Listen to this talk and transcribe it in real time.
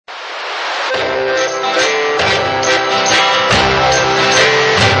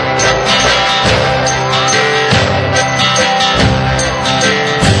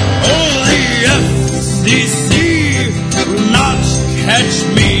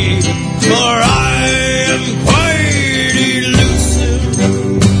for I am quite elusive.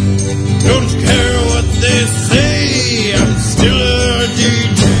 Don't care what they say, I'm still a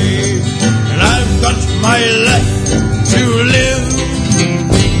DJ, and I've got my life to live.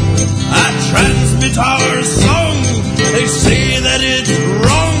 I transmit our song, they say that it's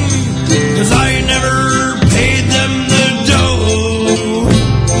wrong, 'cause I never paid them the dough.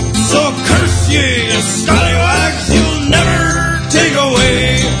 So curse ye, you scallywags, you'll never take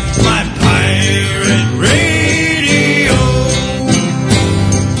away my pirate radio.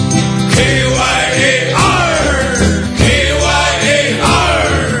 K-Y-A-R, K-Y-A-R,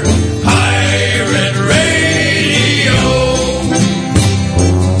 pirate radio.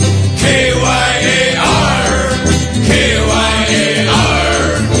 K-Y-A-R, K-Y-A-R,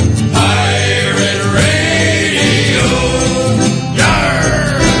 pirate radio. Yarr!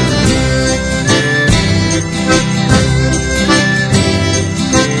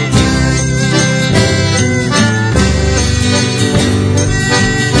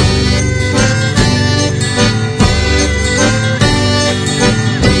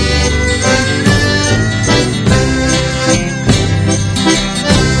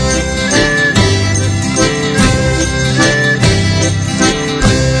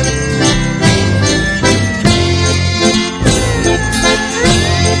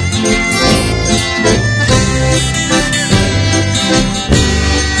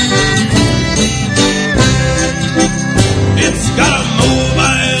 It's got a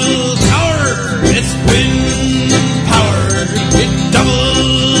mobile tower, it's wind powered, it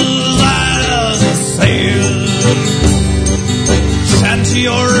doubles as a sail. Shanty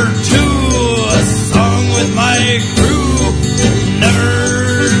or two, a song with my crew, never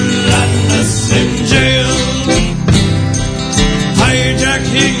land us in jail.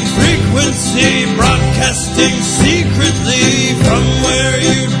 Hijacking frequency, broadcasting secretly from where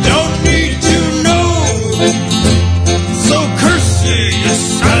you don't need to know. So curse ye, you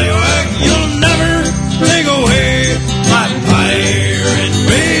scallywag, you'll never take away my pirate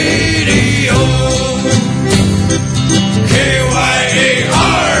radio.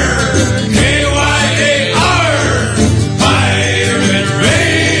 K-Y-A-R, K-Y-A-R, pirate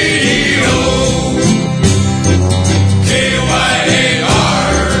radio.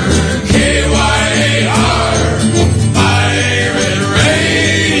 K-Y-A-R, K-Y-A-R, pirate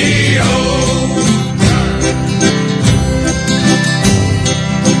radio.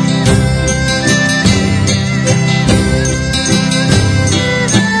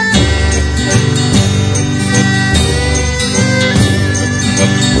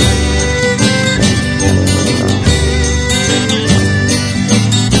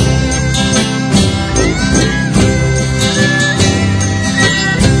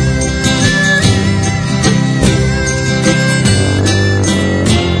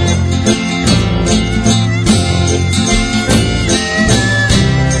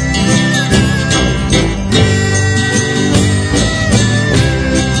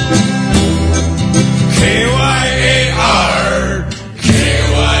 K-Y-A-R,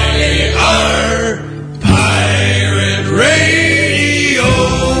 K-Y-A-R, pirate radio.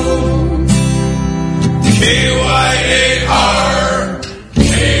 K-Y-A-R,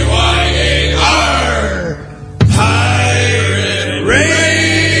 K-Y-A-R, pirate radio.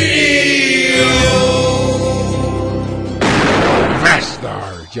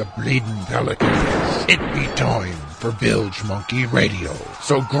 Rastars, you bleeding pelicans. It be time for Bilge Monkey Radio.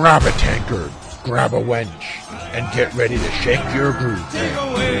 So grab a tankard, grab a wench, and get ready to shake your groove. Take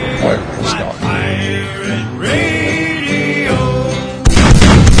away Pirate style. pirate radio.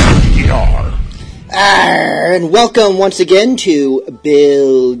 Yar. And welcome once again to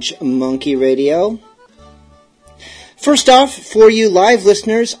Bilge Monkey Radio. First off, for you live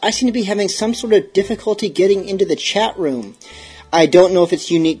listeners, I seem to be having some sort of difficulty getting into the chat room. I don't know if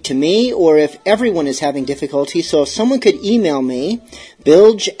it's unique to me or if everyone is having difficulty, so if someone could email me,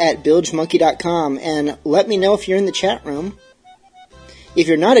 bilge@bilgemonkey.com, and let me know if you're in the chat room. If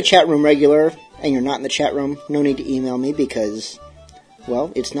you're not a chat room regular and you're not in the chat room, no need to email me because,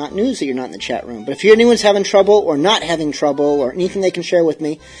 well, it's not news that you're not in the chat room. But if anyone's having trouble or not having trouble or anything they can share with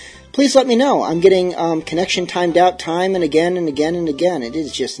me, please let me know. I'm getting connection timed out time and again and again and again. It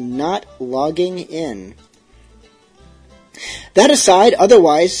is just not logging in. That aside,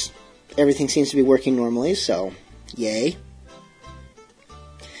 otherwise, everything seems to be working normally, so yay.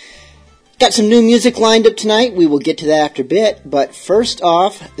 Got some new music lined up tonight. We will get to that after a bit. But first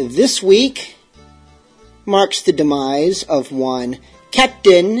off, this week marks the demise of one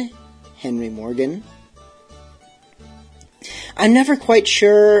Captain Henry Morgan. I'm never quite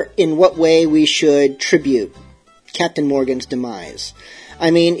sure in what way we should tribute Captain Morgan's demise.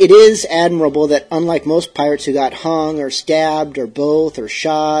 I mean, it is admirable that unlike most pirates who got hung or stabbed or both or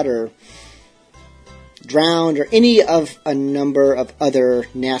shot or drowned or any of a number of other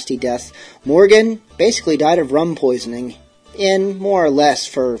nasty deaths, Morgan basically died of rum poisoning in more or less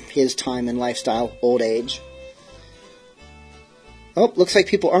for his time and lifestyle old age. Oh, looks like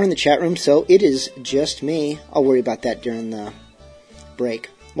people are in the chat room, so it is just me. I'll worry about that during the break.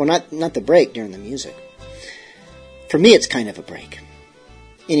 Well, not the break, during the music. For me, it's kind of a break.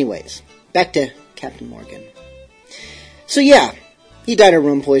 Anyways, back to Captain Morgan. So yeah, he died of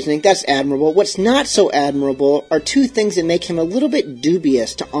rum poisoning. That's admirable. What's not so admirable are two things that make him a little bit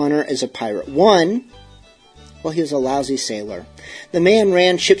dubious to honor as a pirate. One, well, he was a lousy sailor. The man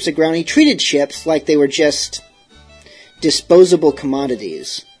ran ships aground. He treated ships like they were just disposable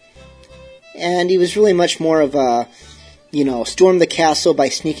commodities. And he was really much more of a, storm the castle by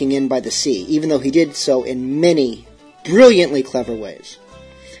sneaking in by the sea, even though he did so in many brilliantly clever ways.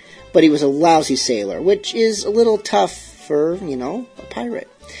 But he was a lousy sailor, which is a little tough for, a pirate.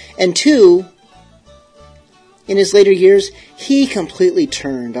 And two, in his later years, he completely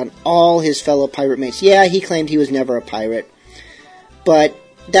turned on all his fellow pirate mates. Yeah, he claimed he was never a pirate, but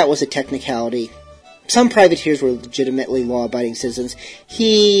that was a technicality. Some privateers were legitimately law-abiding citizens.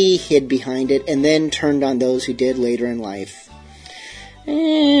 He hid behind it and then turned on those who did later in life.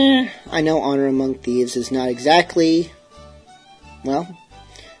 I know honor among thieves is not exactly, well,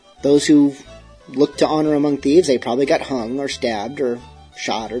 those who look to honor among thieves, they probably got hung or stabbed or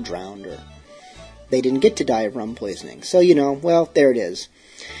shot or drowned, or they didn't get to die of rum poisoning. So, well, there it is.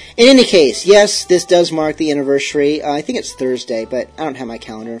 In any case, yes, this does mark the anniversary. I think it's Thursday, but I don't have my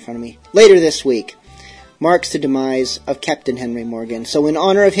calendar in front of me. Later this week marks the demise of Captain Henry Morgan. So in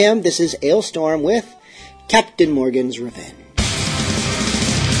honor of him, this is Ailstorm with Captain Morgan's Revenge.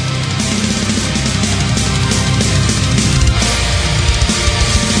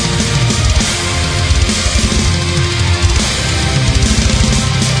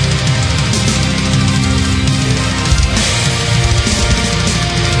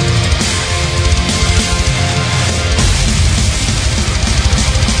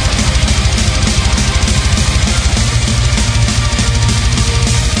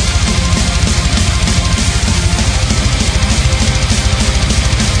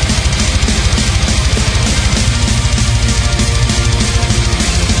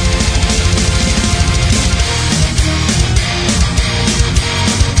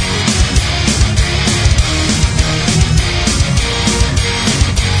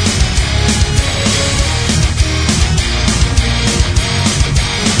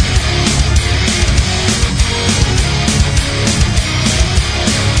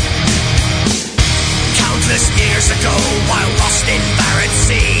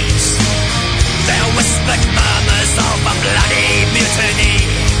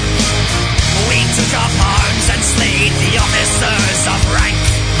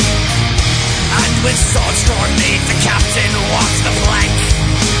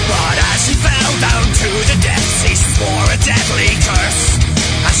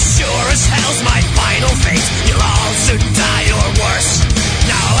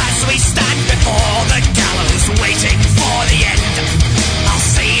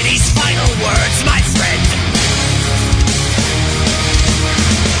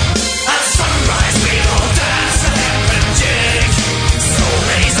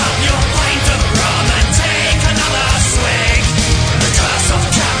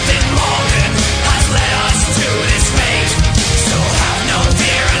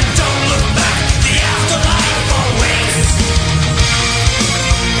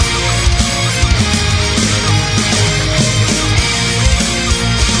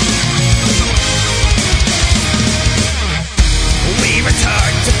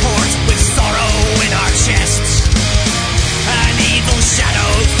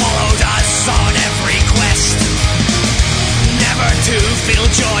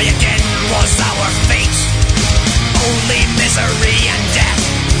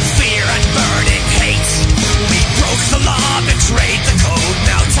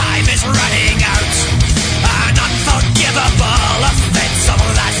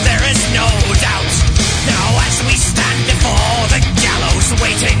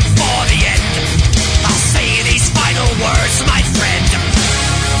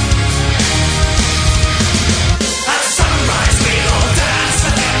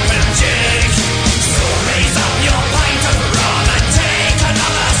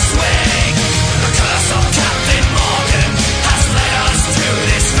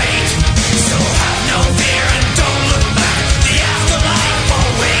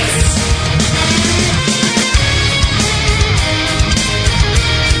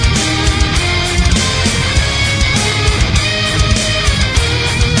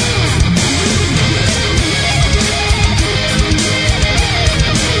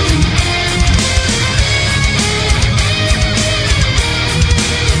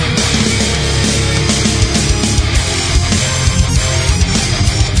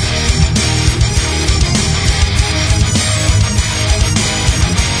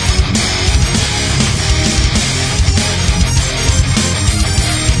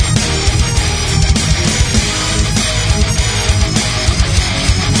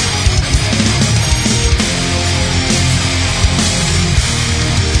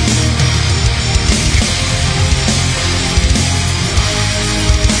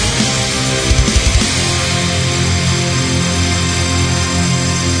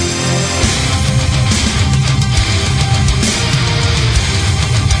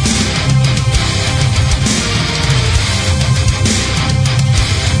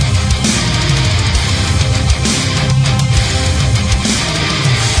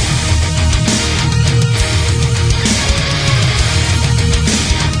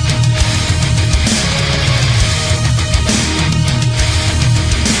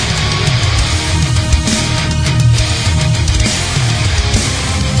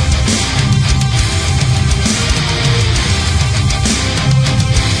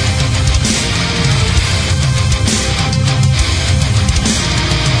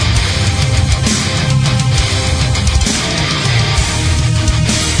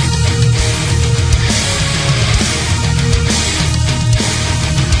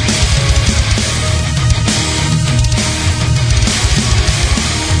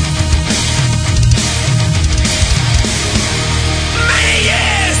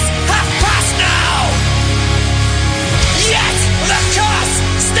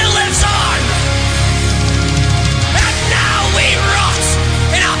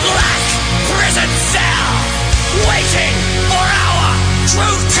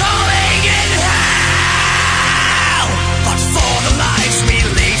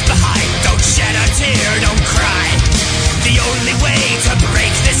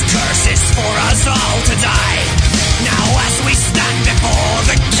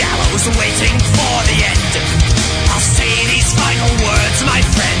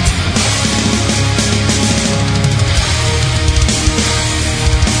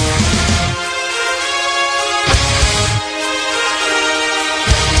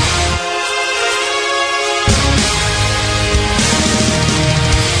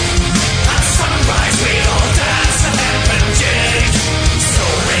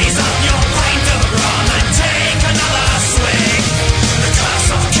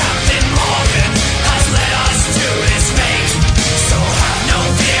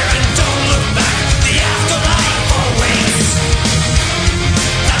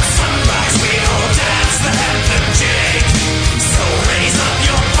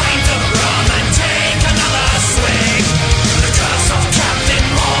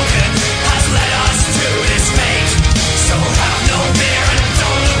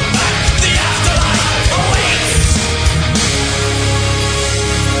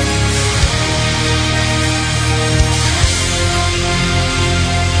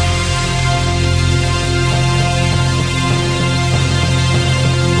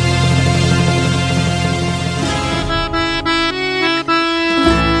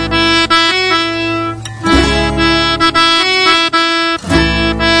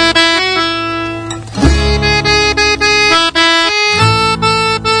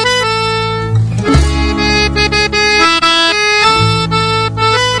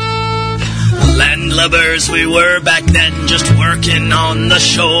 we were back then, just working on the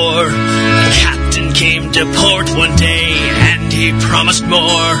shore. A captain came to port one day, and he promised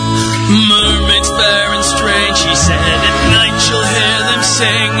more. Mermaids fair and strange, he said, at night you'll hear them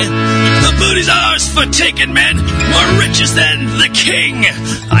sing. The booty's ours for taking, men, more riches than the king.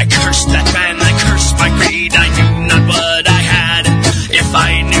 I cursed that man, I cursed my greed, I knew not what I had. If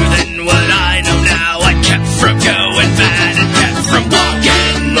I knew then what I know now, I kept from going bad and kept from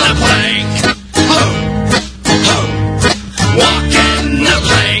walking the plank. Ho, ho, walking the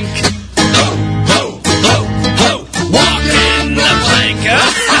plank. Ho, ho, ho, ho, walking the plank.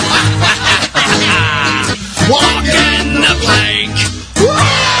 Walking the plank.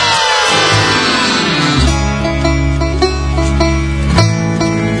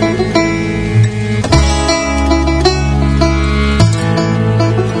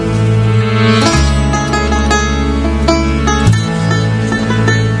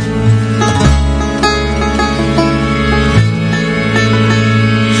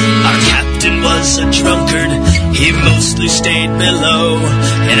 A drunkard, he mostly stayed below.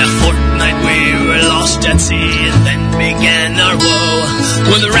 In a fortnight we were lost at sea, and then began our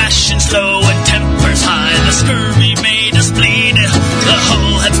woe. When the rations low and tempers high, the scurvy made us bleed. The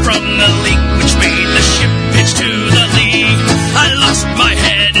hull had sprung a leak, which made the ship pitch to the lee. I lost my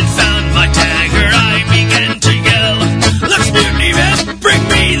head and found my dagger, I began to yell, let's mutiny, men, bring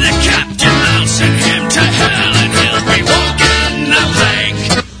me the captain, I'll send him to hell, and he'll be walking the plank.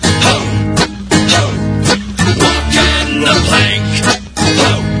 Ho! The plank,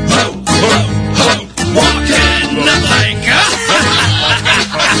 ho, ho, ho, ho, walking the plank,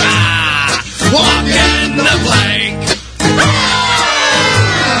 walking the plank.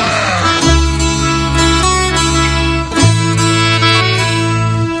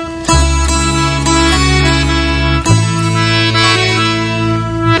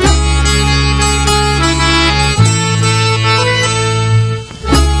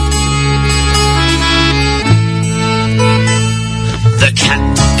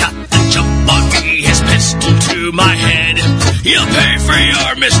 My head, you'll pay for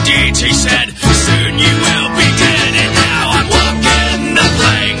your misdeeds, he said. Soon you will be dead, and now I'm walking the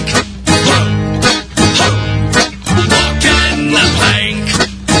plank. Ho, ho, walking the plank.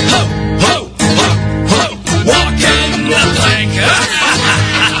 Ho, ho, ho, ho, walking the plank.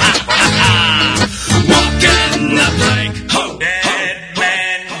 Walking the plank. Ho, dead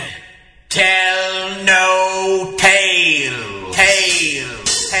man, tell no tale, tale,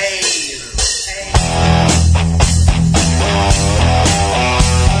 tale.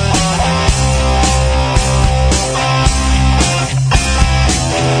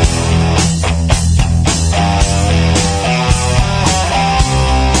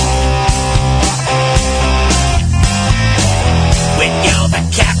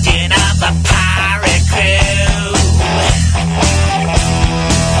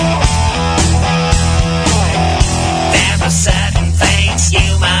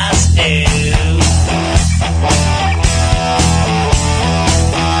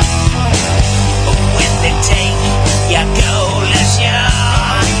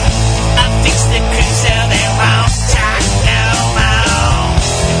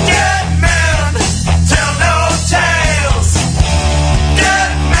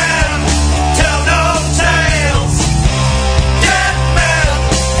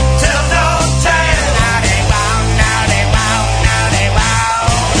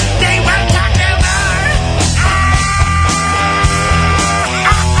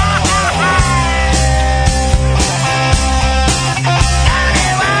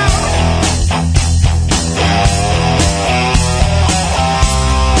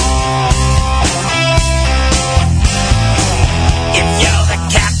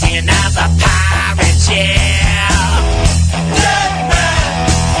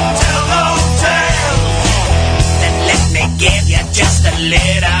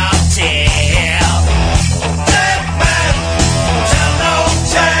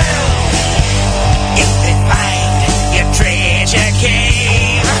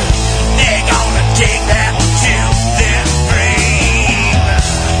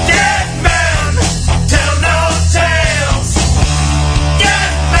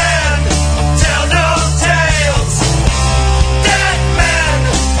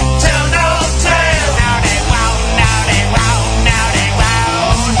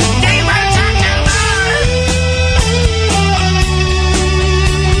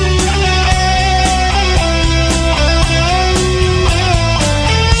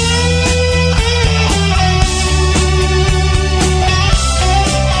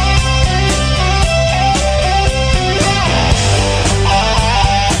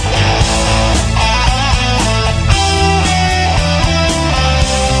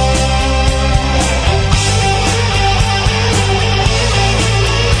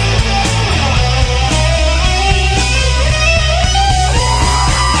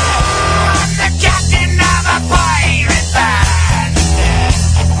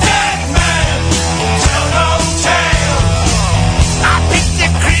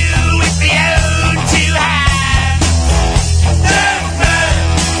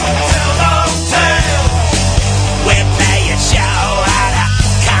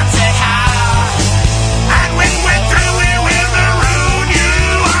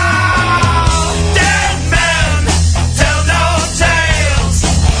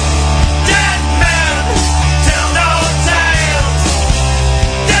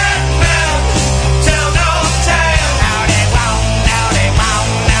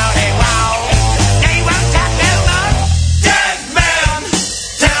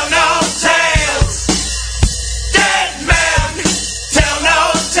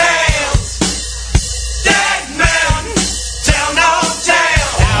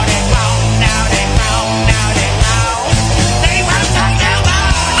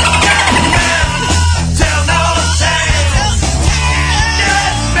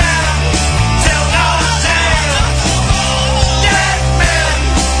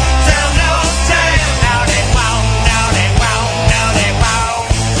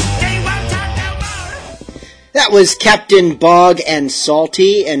 That was Captain Bog and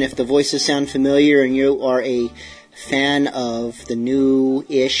Salty, and if the voices sound familiar and you are a fan of the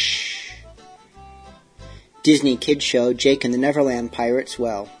new-ish Disney kids show, Jake and the Neverland Pirates,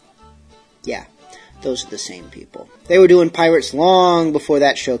 well, yeah, those are the same people. They were doing pirates long before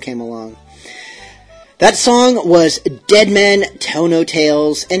that show came along. That song was Dead Men Tell No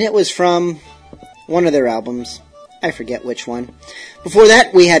Tales, and it was from one of their albums. I forget which one. Before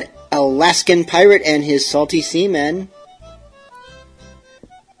that, we had Alaskan Pirate and his Salty Seamen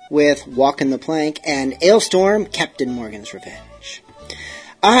with Walkin' the Plank, and Ailstorm, Captain Morgan's Revenge.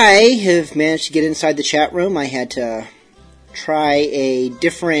 I have managed to get inside the chat room. I had to try a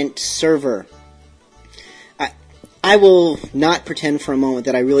different server. I will not pretend for a moment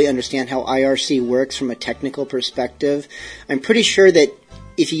that I really understand how IRC works from a technical perspective. I'm pretty sure that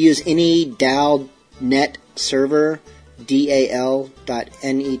if you use any DAL.net server,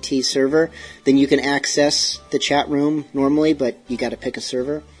 DAL.net server, then you can access the chat room normally, but you got to pick a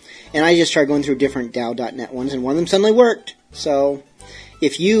server. And I just tried going through different DAL.net ones, and one of them suddenly worked. So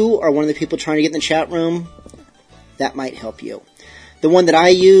if you are one of the people trying to get in the chat room, that might help you. The one that I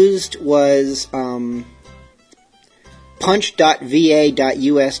used was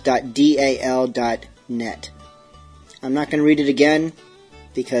punch.va.us.dal.net. I'm not going to read it again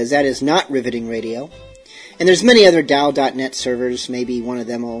because that is not riveting radio. And there's many other DAL.net servers. Maybe one of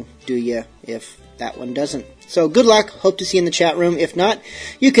them will do you if that one doesn't. So good luck. Hope to see you in the chat room. If not,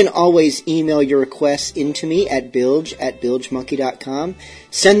 you can always email your requests into me at bilge@bilgemonkey.com.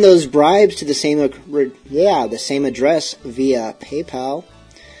 Send those bribes to the same address via PayPal.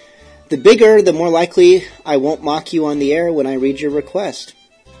 The bigger, the more likely I won't mock you on the air when I read your request.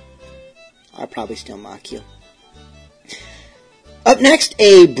 I'll probably still mock you. Up next,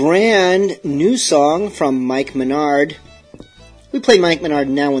 a brand new song from Mike Menard. We play Mike Menard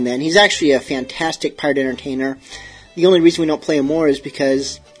now and then. He's actually a fantastic pirate entertainer. The only reason we don't play him more is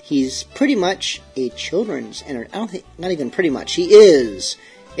because he's pretty much a children's entertainer. Not even pretty much. He is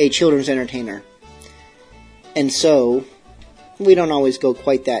a children's entertainer. And so, we don't always go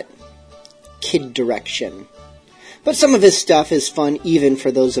quite that kid direction. But some of his stuff is fun even for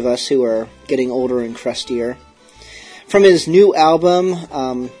those of us who are getting older and crustier. From his new album,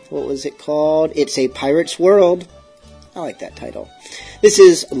 what was it called? It's a Pirate's World. I like that title. This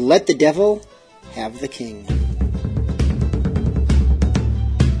is Let the Devil Have the King.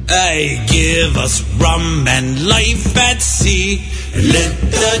 Aye, give us rum and life at sea. Let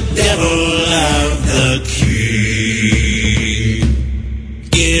the devil have the key.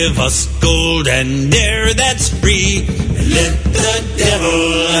 Give us gold and air that's free. Let the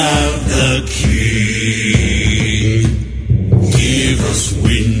devil have the key. Give us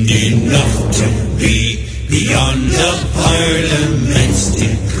wind enough to be beyond the Parliament's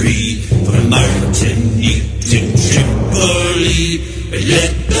decree. From Martinique to Tripoli,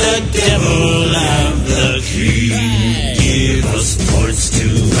 let the devil have the key. Give us ports to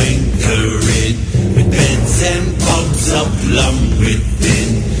anchor in, with beds and pubs a plum within,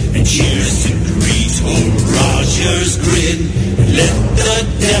 and cheers to greet old Roger's grin. Let the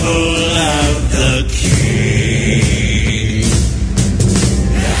devil have the key.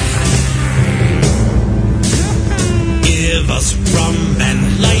 Give us rum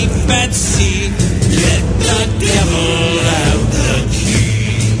and life at sea. Let the devil have the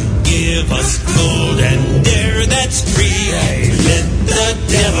key. Give us gold and air that's free. Let the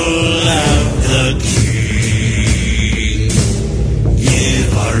devil have the key.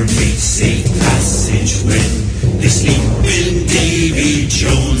 Give our mates safe passage when they sleep in Davy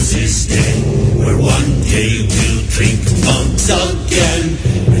Jones's den, where one day we'll drink mugs again.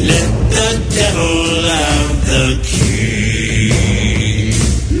 Let the devil have the key.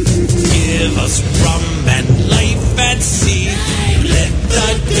 Give us rum and life at sea. Let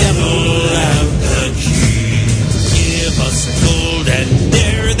the devil have the key. Give us gold and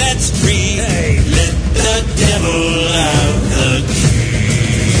air that's free. Let the devil have the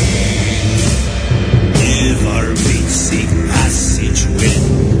key. Give our mates safe passage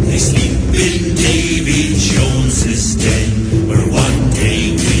when they sleep in Davy Jones's den, where one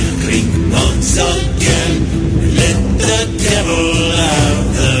day we'll drink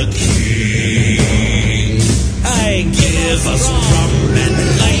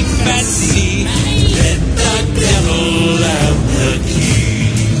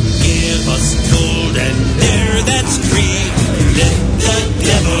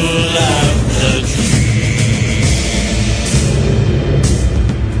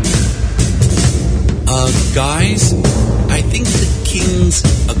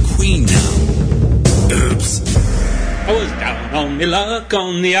me luck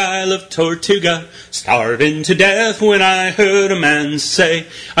on the Isle of Tortuga, starving to death when I heard a man say,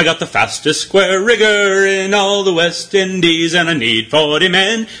 I got the fastest square rigger in all the West Indies, and I need 40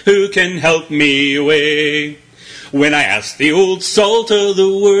 men who can help me away. When I asked the old salt of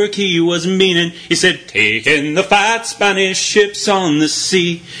the work he was meaning, he said, take in the fat Spanish ships on the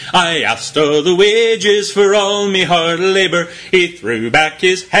sea. I asked of the wages for all me hard labour. He threw back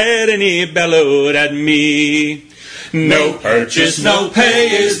his head and he bellowed at me. No purchase, no pay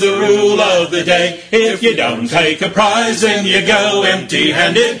is the rule of the day. If you don't take a prize and you go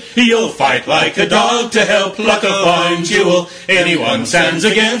empty-handed, you'll fight like a dog to help pluck a fine jewel. Anyone stands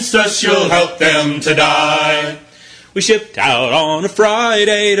against us, you'll help them to die. We shipped out on a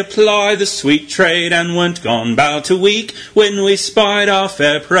Friday to ply the sweet trade, and weren't gone 'bout a week when we spied our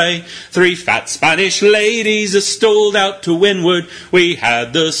fair prey. 3 fat Spanish ladies a-stoled out to windward. We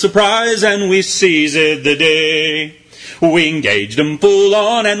had the surprise and we seized the day. We engaged 'em full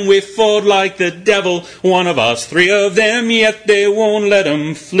on and we fought like the devil. One of us, 3 of them, yet they won't let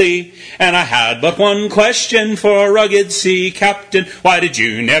 'em flee. And I had but one question for a rugged sea captain. Why did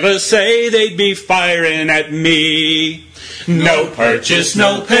you never say they'd be firing at me? No purchase,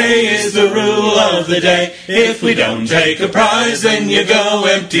 no pay is the rule of the day. If we don't take a prize, then you go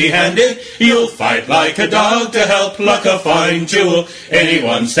empty-handed. You'll fight like a dog to help pluck a fine jewel.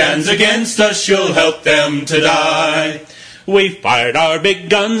 Anyone stands against us, you'll help them to die. We fired our big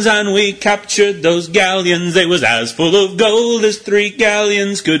guns and we captured those galleons. They was as full of gold as 3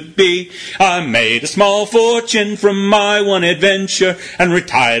 galleons could be. I made a small fortune from my one adventure and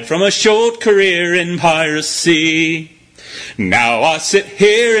retired from a short career in piracy. Now I sit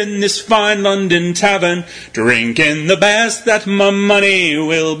here in this fine London tavern, drinking the best that my money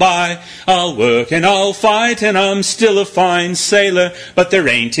will buy. I'll work and I'll fight and I'm still a fine sailor, but there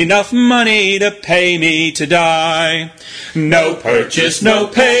ain't enough money to pay me to die. No purchase, no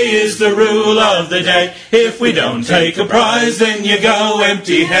pay is the rule of the day. If we don't take a prize, then you go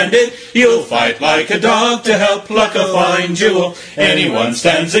empty-handed. You'll fight like a dog to help pluck a fine jewel. Anyone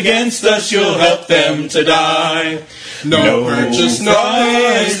stands against us, you'll help them to die. No purchase, no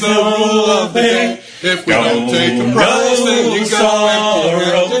pay is the rule of the day. If we don't take a prize, then you go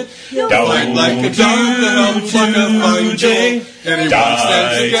empty-handed. You'll fight like a dog to help pluck a fine jewel. Anyone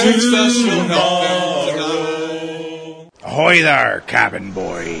stands against us, you'll help them to die. Ahoy there, cabin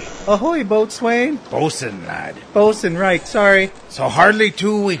boy. Ahoy, boatswain. Bosun, lad. Bosun, right, sorry. So hardly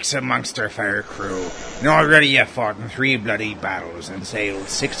 2 weeks amongst our fair crew, and already you've fought in 3 bloody battles and sailed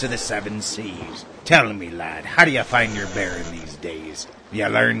 6 of the 7 seas. Tell me, lad, how do you find your bearing these days? You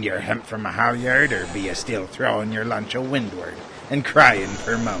learned your hemp from a halyard, or be you still throwing your lunch a windward and crying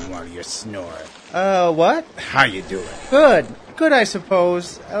for mum while you snore? What? How you doing? Good. Good, I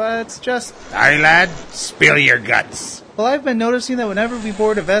suppose. It's just... Aye, lad, spill your guts. Well, I've been noticing that whenever we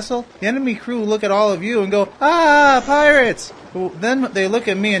board a vessel, the enemy crew look at all of you and go, "Ah, pirates!" Well, then they look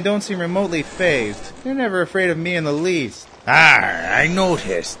at me and don't seem remotely fazed. They're never afraid of me in the least. Ah, I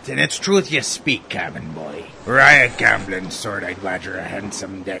noticed, and it's truth you speak, cabin boy. Were I a gambling sort, I'd wager a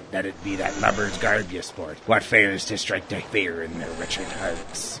handsome debt that it be that lubber's garb you sport, what fails to strike the fear in their wretched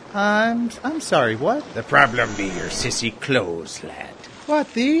hearts. I'm sorry, what? The problem be your sissy clothes, lad.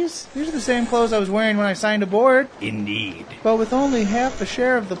 What, these? These are the same clothes I was wearing when I signed aboard. Indeed. But with only half a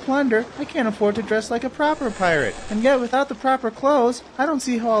share of the plunder, I can't afford to dress like a proper pirate. And yet, without the proper clothes, I don't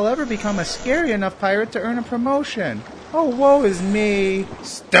see how I'll ever become a scary enough pirate to earn a promotion. Oh, woe is me.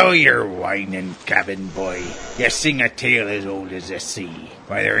 Stow your whining, cabin boy. You sing a tale as old as the sea.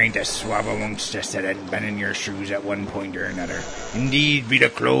 Why, there ain't a swab amongst us that hadn't been in your shoes at one point or another. Indeed, be the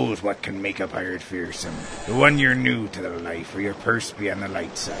clothes what can make a pirate fearsome. The one you're new to the life, or your purse be on the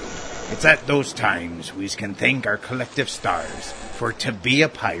light side. It's at those times we can thank our collective stars for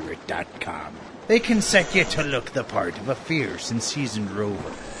tobeapirate.com. They can set you to look the part of a fierce and seasoned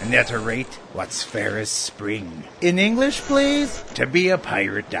rover, and at a rate what's fair as spring. In English, please?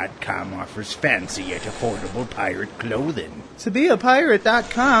 tobeapirate.com offers fancy yet affordable pirate clothing.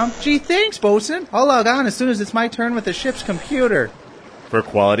 tobeapirate.com? Gee, thanks, bosun. I'll log on as soon as it's my turn with the ship's computer. For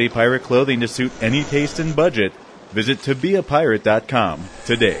quality pirate clothing to suit any taste and budget, visit tobeapirate.com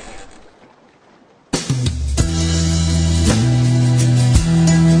today.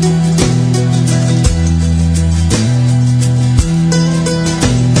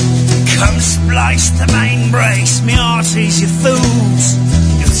 Splice the main brace, me arteries, you fools.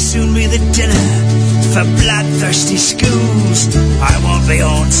 You'll soon be the dinner for bloodthirsty schools. I won't be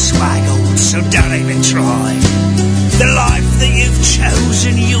on swaggled, so don't even try. The life that you've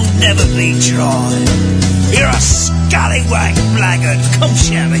chosen, you'll never be tried. You're a scallywag blackguard, come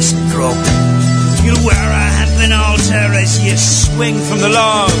share me some grub. You'll wear a hat an altar as you swing from the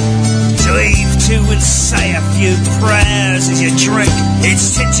log. So heave to and say a few prayers as you drink.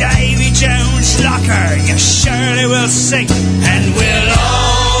 It's to Davy Jones' locker you surely will sink. And we'll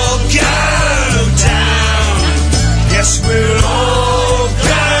all go down. Yes, we'll all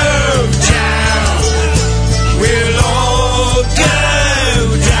go down. We'll all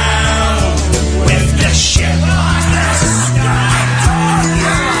go down with the ship.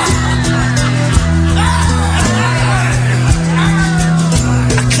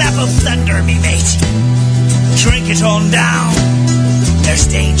 Of thunder, me mate. Drink it on down. There's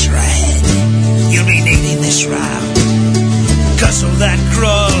danger ahead. You'll be needing this round. Guzzle that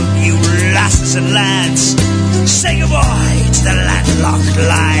grog, you lasses and lads. Say goodbye to the landlocked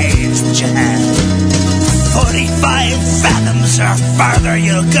lives that you had. 45 fathoms or farther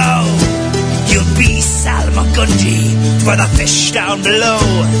you'll go. You'll be Salmagundi for the fish down below.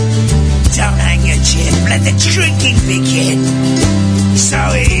 Don't hang your chin, let the drinking begin. So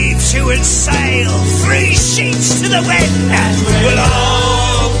heave to and sail, 3 sheets to the wind, and we'll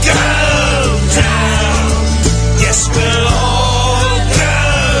all go down. Yes, we'll all go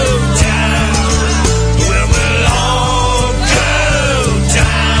down. We'll all go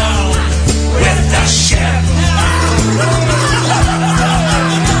down with the ship.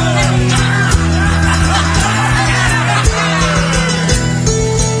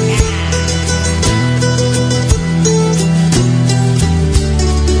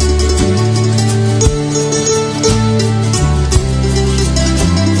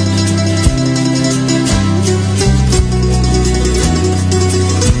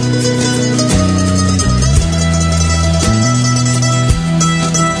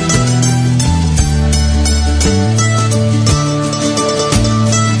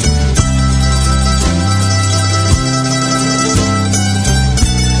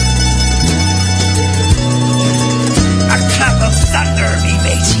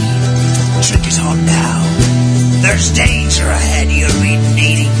 There's danger ahead, you'll be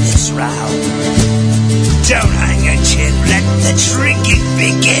needing this round. Don't hang your chin, let the drinking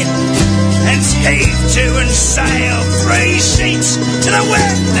begin. And heave to and sail, 3 sheets to the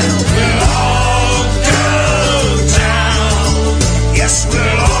wind. We'll all go down. Yes,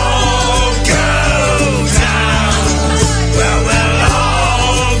 we'll all go down. Well, we'll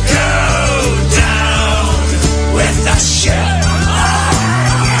all go down with the ship.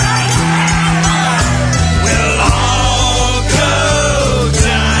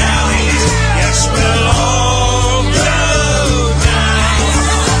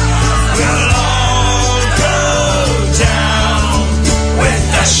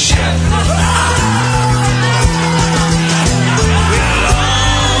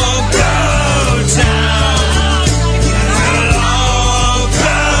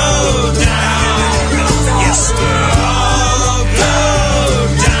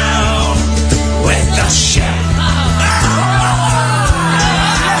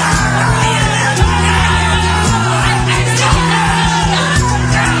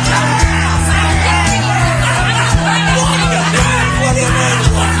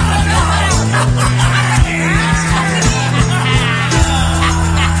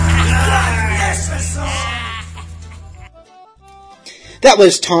 That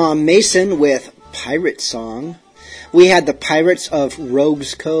was Tom Mason with Pirate Song. We had the Pirates of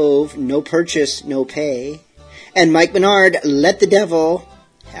Rogues Cove, No Purchase, No Pay. And Mike Bernard, Let the Devil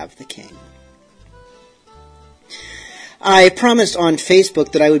Have the King. I promised on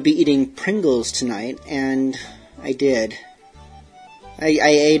Facebook that I would be eating Pringles tonight, and I did. I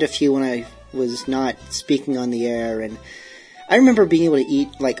ate a few when I was not speaking on the air, and I remember being able to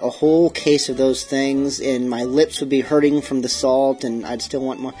eat like a whole case of those things, and my lips would be hurting from the salt, and I'd still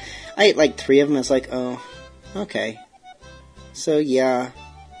want more. I ate like 3 of them. I was like, oh, okay. So yeah,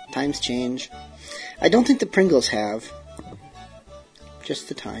 times change. I don't think the Pringles have. Just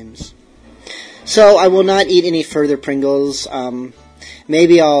the times. So I will not eat any further Pringles.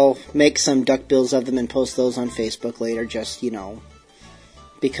 Maybe I'll make some duckbills of them and post those on Facebook later, just,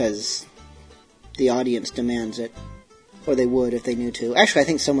 because the audience demands it. Or they would if they knew to. Actually, I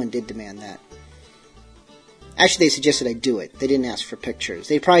think someone did demand that. Actually, they suggested I do it. They didn't ask for pictures.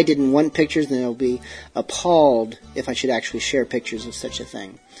 They probably didn't want pictures, and they'll be appalled if I should actually share pictures of such a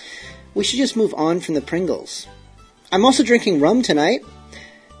thing. We should just move on from the Pringles. I'm also drinking rum tonight.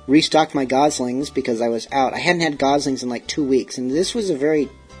 Restocked my Goslings because I was out. I hadn't had Goslings in like 2 weeks, and this was a very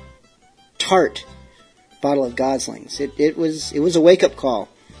tart bottle of Goslings. It was a wake-up call.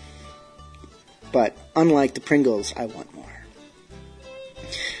 But unlike the Pringles, I want more.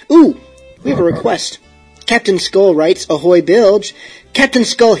 Ooh, we have a request. Captain Skull writes, Ahoy Bilge, Captain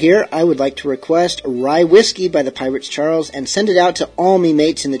Skull here. I would like to request Rye Whiskey by the Pirates Charles and send it out to all me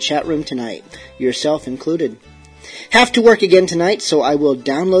mates in the chat room tonight, yourself included. Have to work again tonight, so I will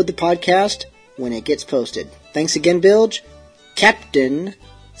download the podcast when it gets posted. Thanks again, Bilge. Captain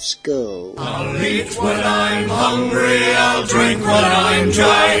Skull. I'll eat when I'm hungry, I'll drink when I'm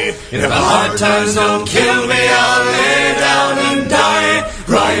dry. If the hard times don't kill me, I'll lay down and die.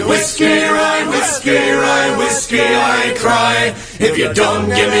 Rye whiskey, rye whiskey, rye whiskey, I cry. If you don't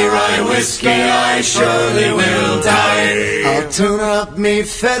give me rye whiskey, I surely will die. I'll tune up me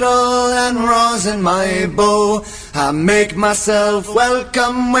fiddle and rosin my bow. I make myself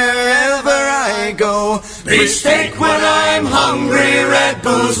welcome wherever I go. Beefsteak when I'm hungry, red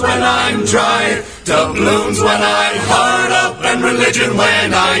booze when I'm dry, doubloons when I'm hard up, and religion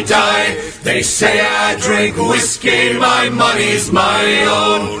when I die. They say I drink whiskey, my money's my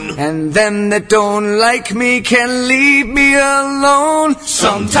own. And them that don't like me can leave me alone.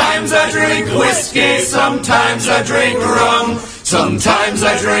 Sometimes I drink whiskey, sometimes I drink rum. Sometimes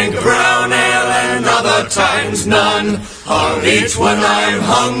I drink brown ale and other times none. I'll eat when I'm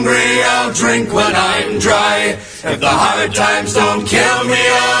hungry, I'll drink when I'm dry. If the hard times don't kill me,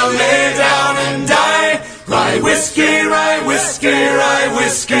 I'll lay down and die. Rye whiskey, rye whiskey, rye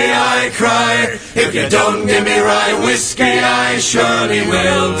whiskey, I cry. If you don't give me rye whiskey, I surely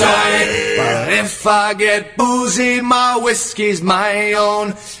will die. But if I get boozy, my whiskey's my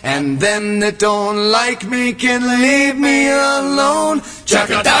own. And them that don't like me can leave me alone. Jack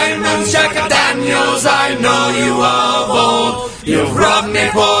of Diamonds, Jack of Daniels, I know you of old. You've robbed me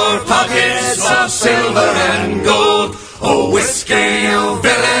poor pockets of silver and gold. Oh, whiskey, you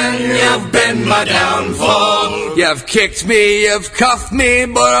villain, you've been my downfall. You've kicked me, you've cuffed me,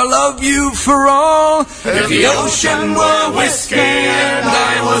 but I love you for all. If the ocean were whiskey and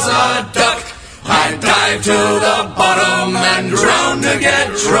I was a duck, I'd dive to the bottom and drown to get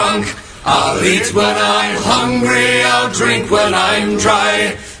drunk. I'll eat when I'm hungry, I'll drink when I'm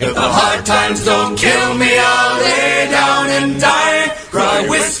dry. If the hard times don't kill me, I'll lay down and die. Rye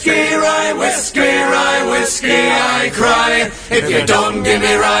whiskey, rye whiskey, rye whiskey, I cry. If you don't give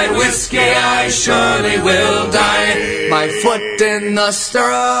me rye whiskey, I surely will die. My foot in the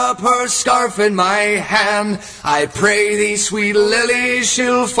stirrup, her scarf in my hand. I pray thee, sweet Lily,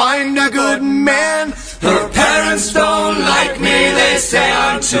 she'll find a good man. Her parents don't like me, they say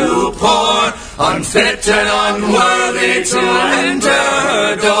I'm too poor, unfit and unworthy to enter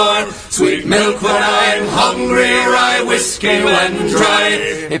her door. Sweet milk when I'm hungry, rye whiskey when dry.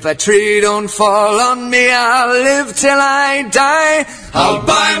 If a tree don't fall on me, I'll live till I die. I'll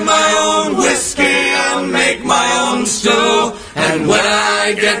buy my own whiskey and make my own stew. And when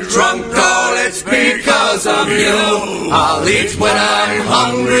I get drunk, all it's because of you. I'll eat when I'm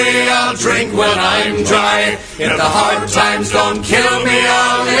hungry, I'll drink when I'm dry. If the hard times don't kill me,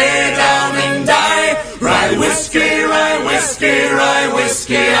 I'll lay down and die. Rye whiskey, rye whiskey, rye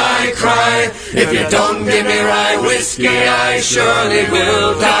whiskey, I cry. If you don't give me rye whiskey, I surely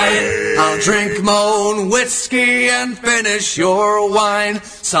will die. I'll drink my own whiskey and finish your wine.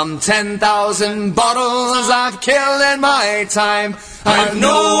 Some 10,000 bottles I've killed in my time. I've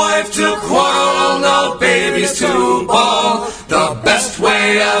no wife to quarrel, no babies to bawl. The best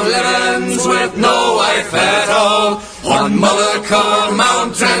way of living's with no wife at all. On Mullica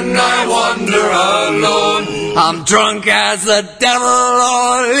Mountain I wander alone. I'm drunk as the devil,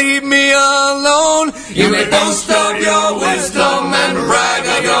 oh, leave me alone. You may boast of your wisdom and brag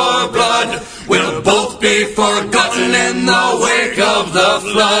of your blood. We'll both be forgotten in the wake of the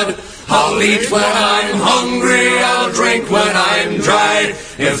flood. I'll eat when I'm hungry, I'll drink when I'm dry.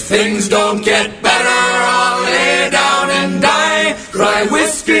 If things don't get better, I'll lay down and die. Rye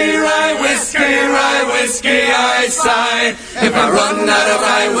whiskey, rye whiskey, rye whiskey, I sigh. If I run out of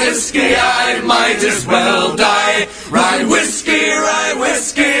rye whiskey, I might as well die. Rye whiskey, rye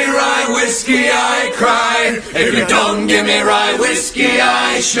whiskey, rye whiskey, I cry. If you don't give me rye whiskey,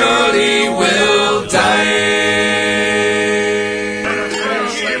 I surely will die.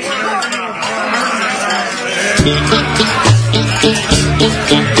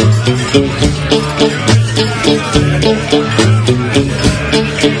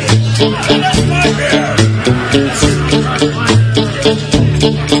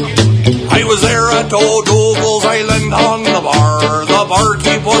 I was there at O'Dougal's Island on the bar. The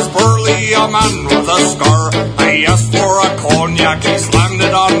barkeep was burly, a man with a scar. I asked for a cognac, he slammed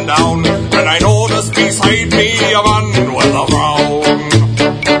it on down. And I noticed beside me a man with a frown.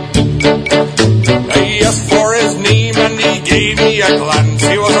 I asked for his name and he gave me a glance.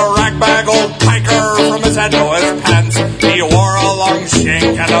 He was a ragbag old piker from his head to his pants. He wore a long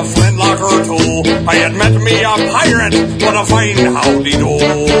shank and a a flintlock or two. I had met me a pirate, what a fine howdy-do.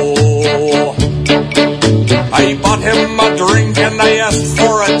 I bought him a drink and I asked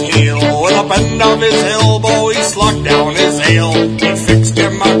for a tale. With a bend of his elbow he slugged down his ale. He fixed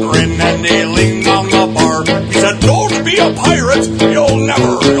him a grin and he leaned on the bar. He said, don't be a pirate, you'll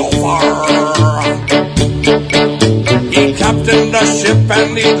never go far. He captained a ship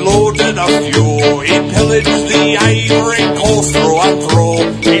and he loaded a few. He pillaged the Ivory Coast through and through.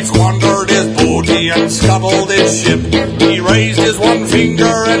 He squandered his booty and scuttled his ship. He raised his one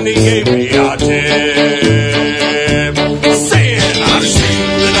finger and he gave me a tip, saying, I've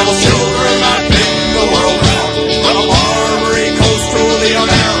seen the devil's children, I've been the world round. From the Barbary Coast to the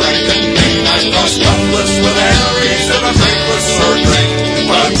American main, I've crossed cutlass with Harry's and a drink with Sir Drink.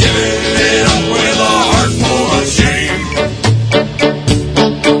 But I'm giving it up with a heart full of shame.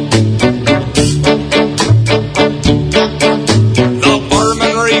 The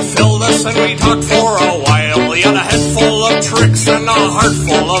barman refilled us and we talked for a while. He had a head full of tricks and a heart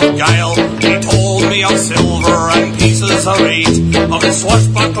full of guile. He told me of silver and pieces of eight, of his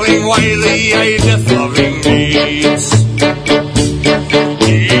swashbuckling wily death-loving deeds.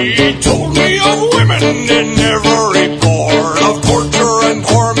 He told me of women in every port, of torture and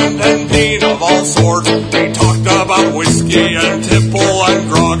torment and pain of all sorts. He talked about whiskey and tipple and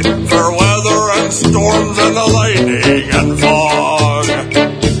grog, fair weather and storms and the lightning and fog.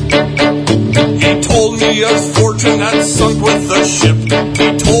 He told me his fortune had sunk with the ship.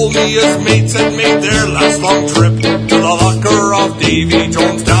 He told me his mates had made their last long trip to the locker of Davy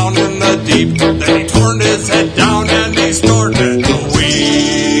Jones down in the deep. Then he turned his head down and he started to weep.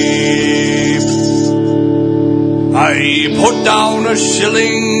 I put down a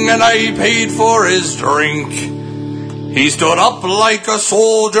shilling and I paid for his drink. He stood up like a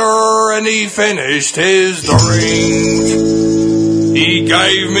soldier and he finished his drink. He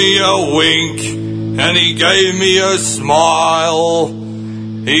gave me a wink and he gave me a smile.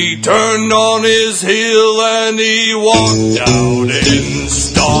 He turned on his heel and he walked out in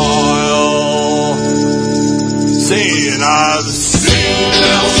style, saying, I've seen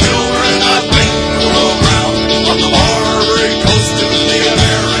devil's children, I've been the world round. From the Barbary Coast to the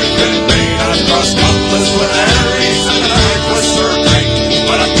American main, I've crossed cutlass with Harry's and a drink with Sir Drink.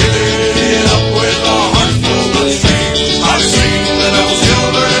 But I'm giving it up with a heart full of shame. I've seen the devil's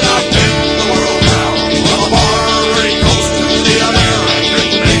children, I've been the world round. From the Barbary Coast to the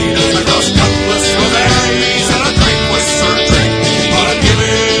American main, I've crossed cutlass with Harry's and a drink with Sir Drink. But I'm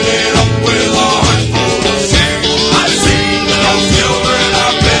giving it up with a heart full of shame. I've seen the devil's children,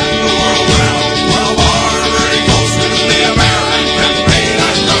 I've been the world round. From the Barbary Coast to the American main,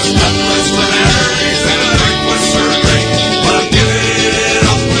 I've crossed cutlass with Harry's and a drink with Sir Drink. But I'm giving it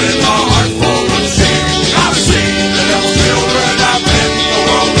up with a heart full of shame. I've seen the devil's children, I've been the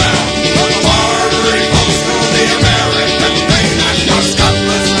world round. From the Barbary Coast to the American main, I've crossed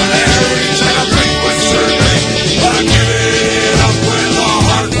cutlass with Harry's and a drink with Sir Drink. But I'm giving it up with a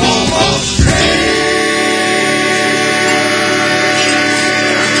heart full of shame.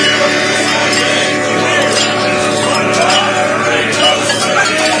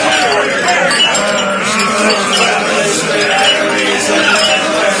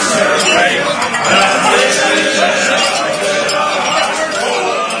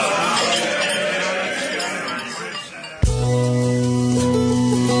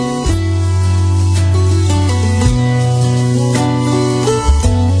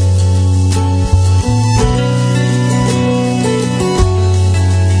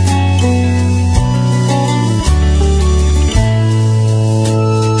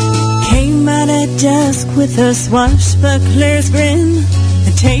 Came out at dusk with a swashbuckler's grin,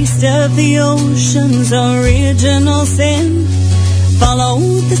 a taste of the ocean's original sin.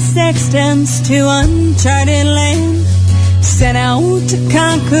 Followed the sextants to uncharted land, set out to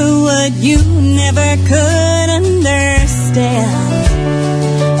conquer what you never could understand.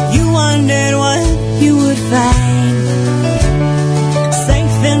 You wondered what you would find,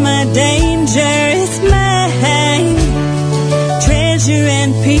 safe in my dangerous mind, treasure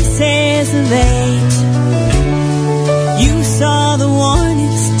and pieces of eight. You saw the one,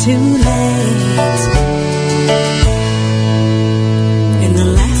 it's too late. In the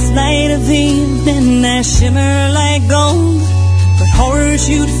last light of evening I shimmer like gold, but horrors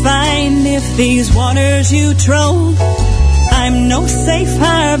you'd find if these waters you troll. I'm no safe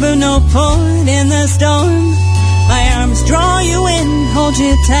harbor, no port in the storm. My arms draw you in, hold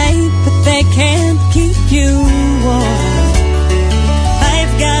you tight, but they can't keep you warm.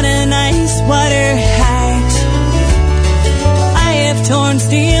 I've got an ice water heart, I have torn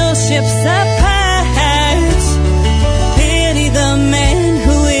steel ships apart. Pity the man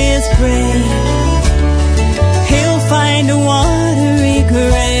who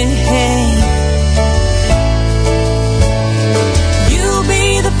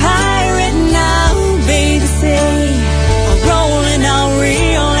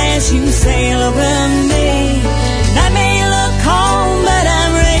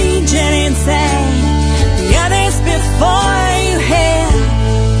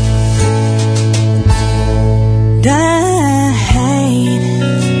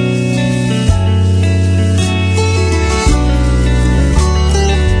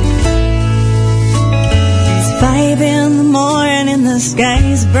in the morning, the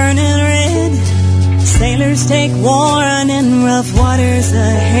sky's burning red. Sailors take warning, rough waters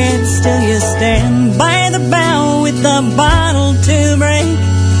ahead. Still you stand by the bow with the bottle to break,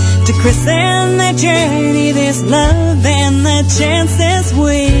 to christen the journey, this love and the chances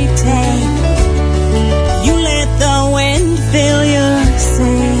we take. You let the wind fill your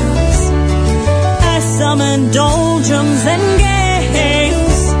sails, I summon doldrums and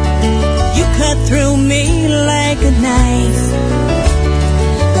gales. You cut through me like a knife,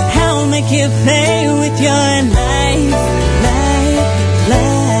 but I'll make you pay with your life,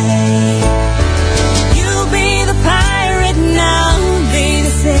 life. You be the pirate and I'll be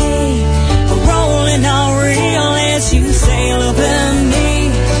the sea, rolling all real as you sail over me.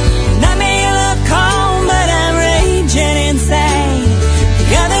 And I may look calm, but I'm raging inside.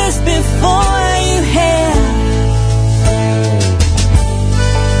 The others before you have.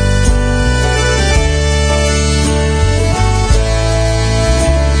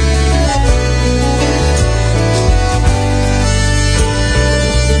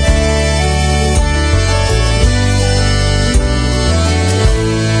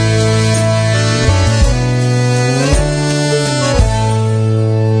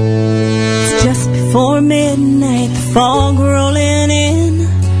 Before midnight, the fog rolling in,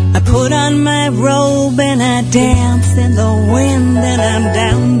 I put on my robe and I dance in the wind. And I'm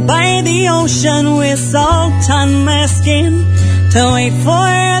down by the ocean with salt on my skin, to wait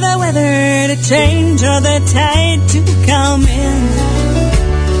for the weather to change or the tide to come in.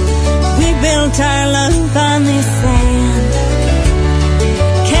 We built our love on this sand,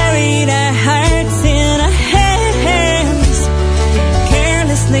 carried our hearts in our hands,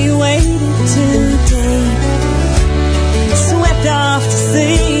 carelessly waited today, swept off to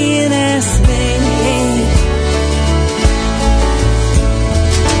sea in our spade.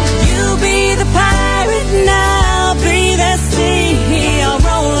 You be the pirate and I'll be the sea, all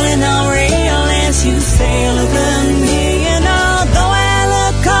rolling all real as you sail over me. And although I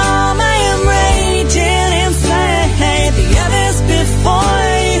look calm, I am raging inside. The others before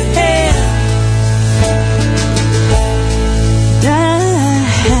you have died.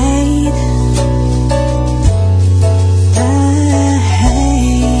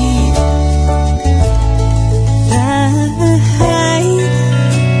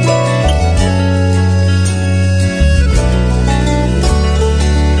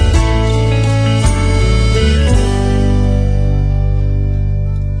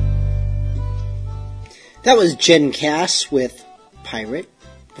 That was Jen Cass with Pirate.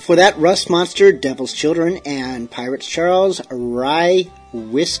 Before that, Rust Monster, Devil's Children, and Pirates Charles, Rye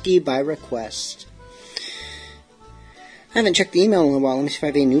Whiskey by Request. I haven't checked the email in a while. Let me see if I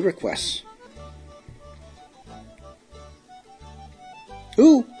have any new requests.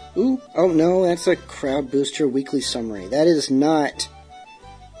 Ooh. Oh no, that's a Crowd Booster Weekly Summary. That is not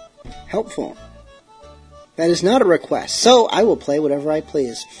helpful. That is not a request. So I will play whatever I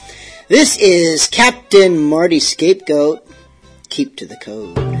please. This is Captain Marty Scapegoat. Keep to the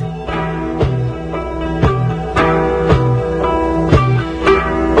code.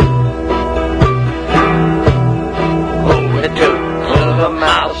 Oh, it took the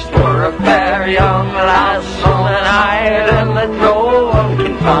mouse for a fair young lass on an island that no one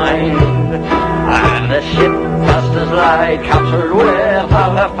can find. And the ship passed us like captured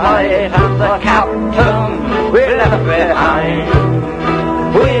without a fight, and the captain we left behind.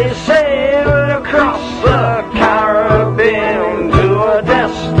 We sailed across the Caribbean to a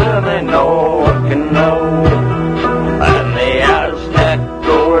destiny no one can know. And the Aztec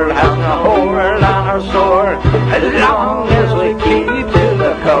gold has no hold on our sword as long as we keep to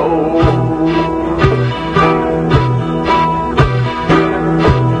the code.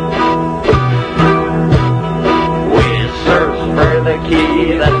 The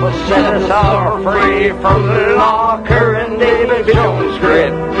key that will set us all free from the locker and David Jones'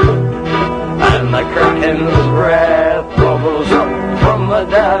 grip. And the Kraken's breath bubbles up from the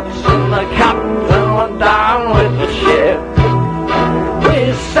depths, and the captain went down with the ship.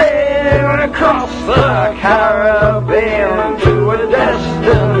 We sailed across the Caribbean to a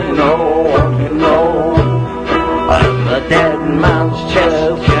destiny no one can know. And the dead man's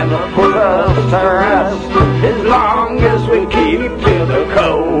chest cannot put us to rest as long as we keep to the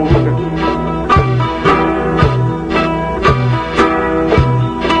code.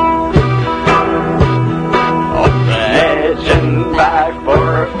 Off the edge and back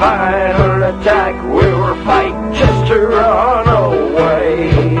for a final attack, we were fighting just to run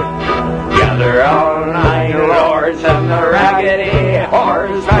away. Gather all 9 lords and the raggedy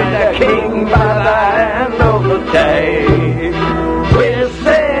horse, find the king by the end of the day. We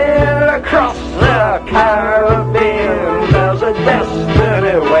sailed across the Caribbean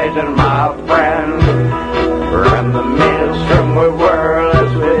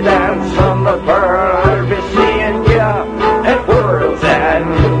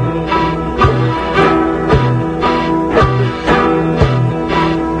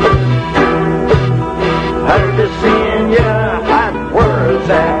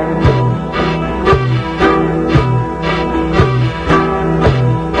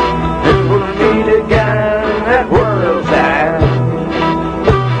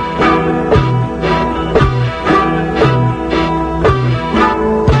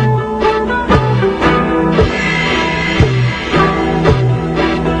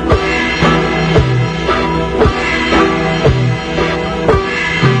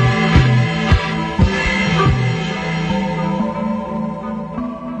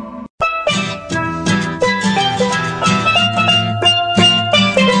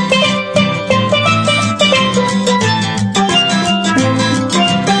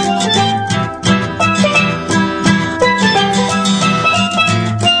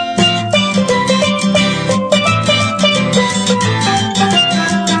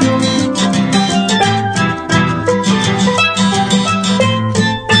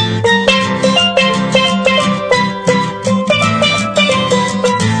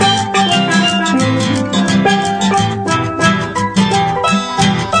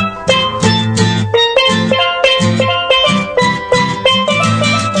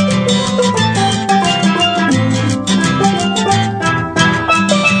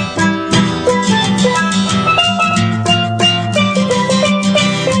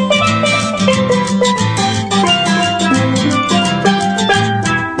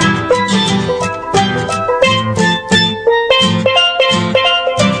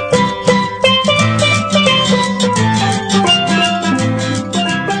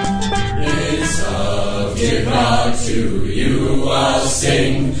to you I'll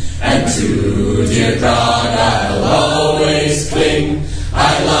sing, and to dear Grog I'll always cling.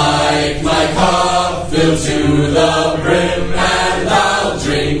 I like my cup filled to the brim, and I'll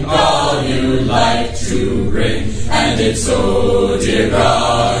drink all you like to bring. And it's so, dear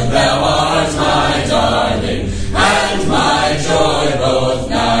Grog, thou art my darling, and my joy both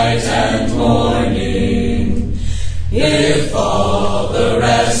night and morning. If all the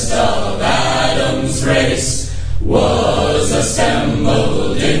rest of Adam's race was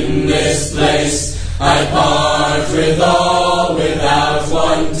assembled in this place, I'd part with all without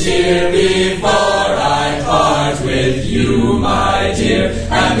one tear before I part with you, my dear.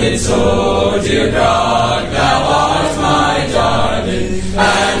 And it's so, dear Grog, thou art my darling,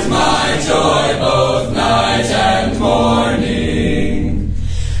 and my joy both night and morning.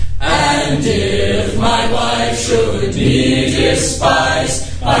 And if my wife should me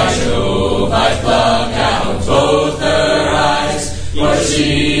despise, by Jove I'd pluck out both her eyes. For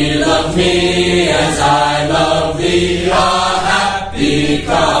she loved me as I love thee, a happy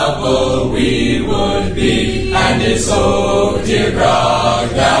couple we would be. And it's so, dear Grog,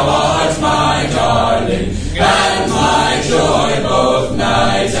 thou art my darling, and my joy both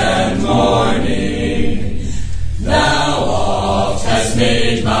night and morning. Thou oft hast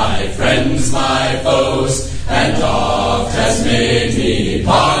made my friends my foes, and oft hast made me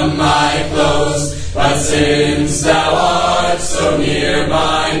pawn my clothes. But since thou art so near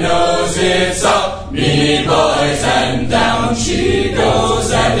my nose, it's up, me boys, and down she goes.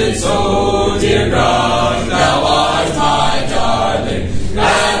 And it's so, dear Grog, thou art my darling,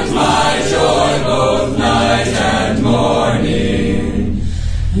 and my joy both night and morning.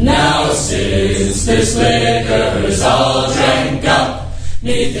 Now since this liquor's all drank up,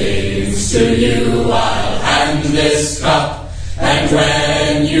 methinks to you I'll hand this cup. And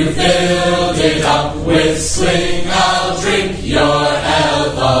when you filled it up with sling, I'll drink your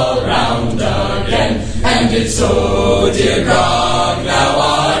health all round again. And it's so, dear Grog, thou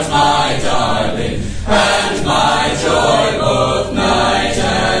art my darling, and my joy both night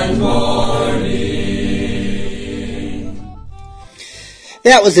and morning.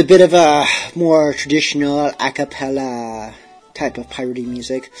 That was a bit of a more traditional a cappella type of piratey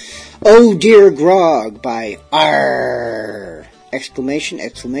music. Oh Dear Grog by R! Exclamation,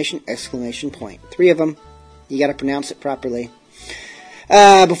 exclamation, exclamation point. 3 of them. You gotta pronounce it properly.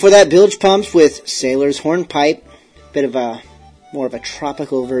 Before that, Bilge Pumps with Sailor's Hornpipe. Bit of a, more of a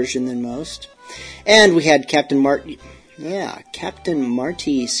tropical version than most. And we had Captain Marty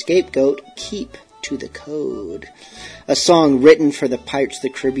Scapegoat, Keep to the Code. A song written for the Pirates of the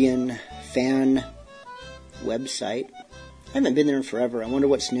Caribbean fan website. I haven't been there in forever. I wonder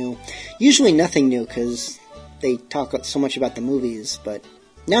what's new. Usually nothing new, because they talk so much about the movies, but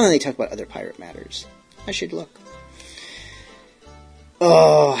now they talk about other pirate matters. I should look.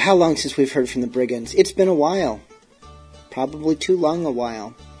 Oh, how long since we've heard from the Brigands? It's been a while. Probably too long a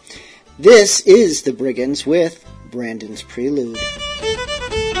while. This is the Brigands with Brandon's Prelude.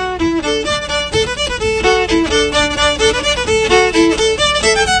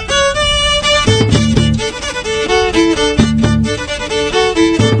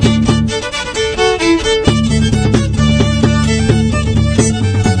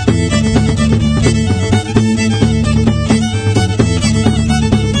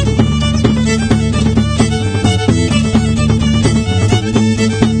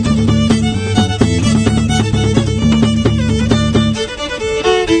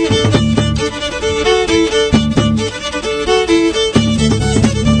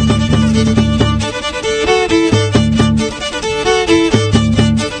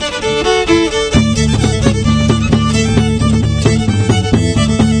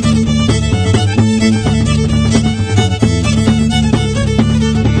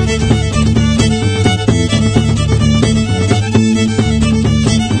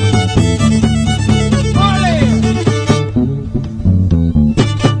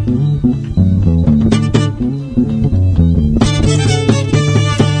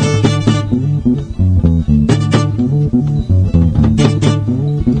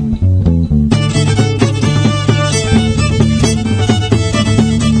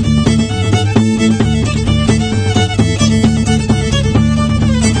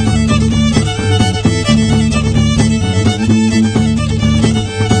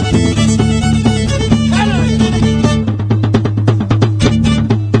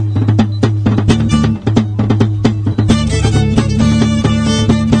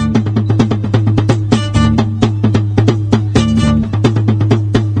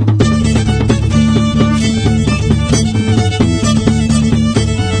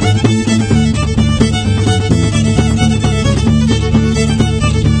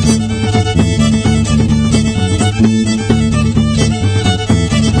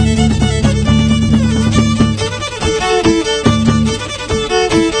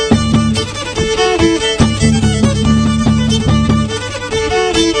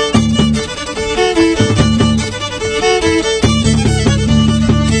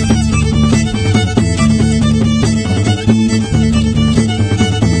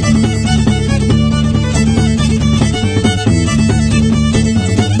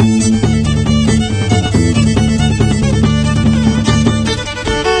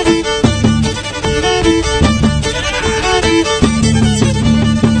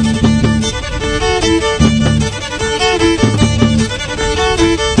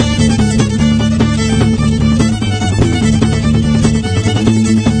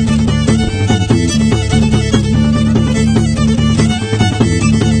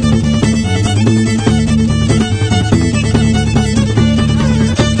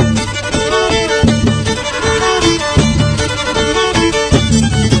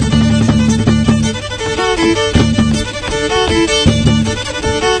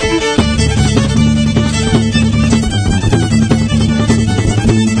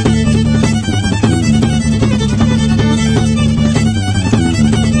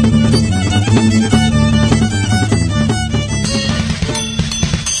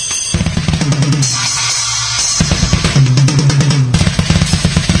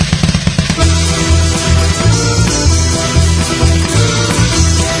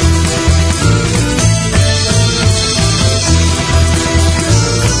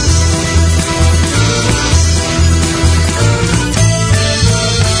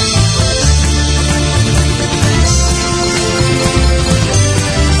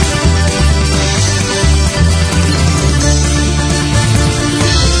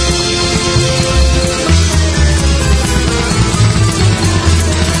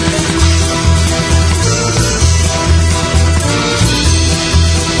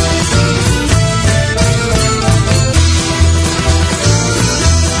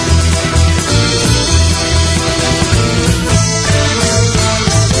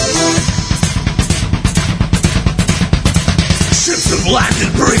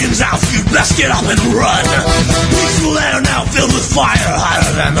 get up and run. Peaceful air now filled with fire,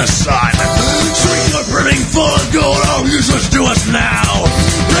 hotter than the sun. Streets are brimming full of gold, all useless to us now.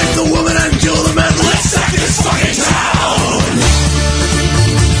 Rape the woman and kill the men, let's sack this fucking town.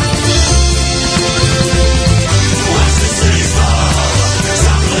 Watch the city fall,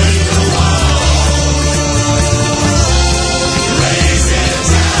 toppling the wall. Raise it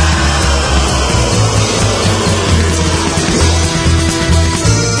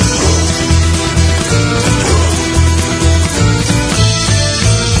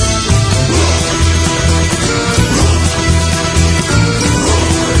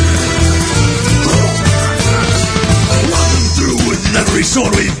every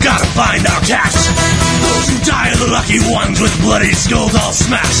sword, we've gotta find our cash. Those who die are the lucky ones with bloody skulls all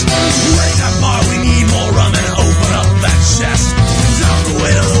smashed. Raise that bar, we need more rum and open up that chest. Down the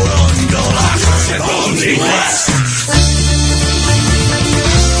way to the world and go lost and only west.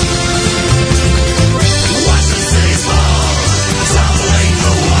 Watch the cities fall, toppling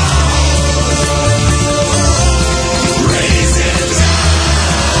the wall. Raise it down.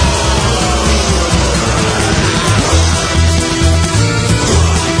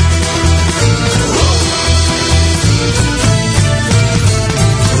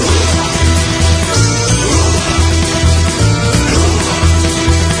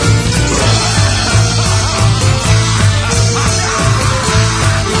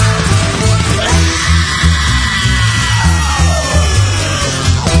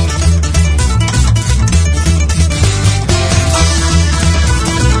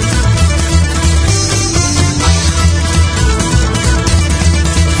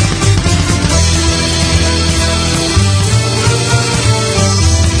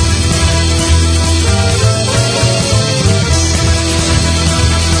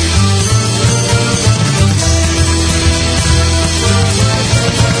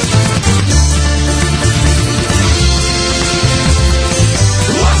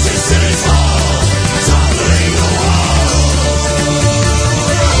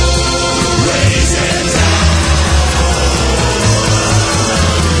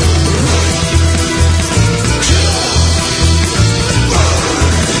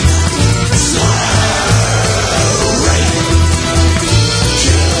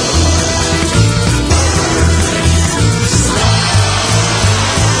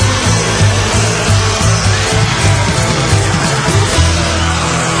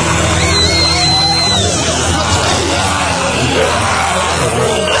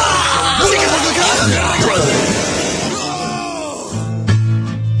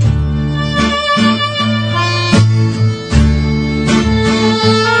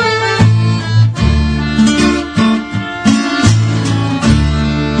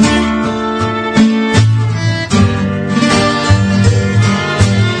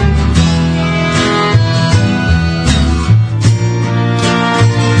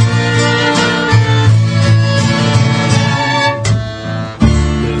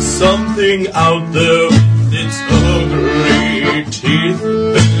 Something out there with its ugly teeth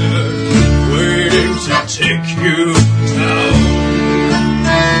waiting to take you down.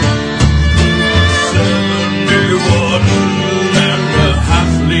 71 and a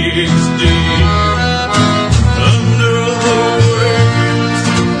half leagues deep under the waves,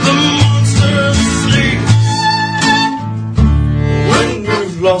 the monster sleeps. When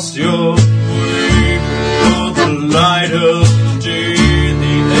you've lost your way for the light of day,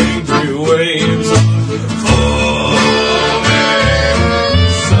 waves are forming.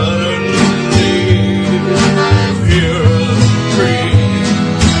 Suddenly you hear a scream.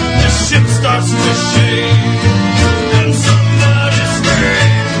 The ship starts to shake and somebody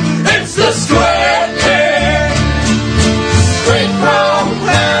screams. It's the Square King, straight from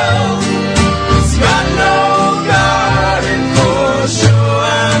hell. It's got no guarding for show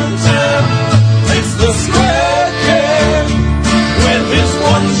and tell.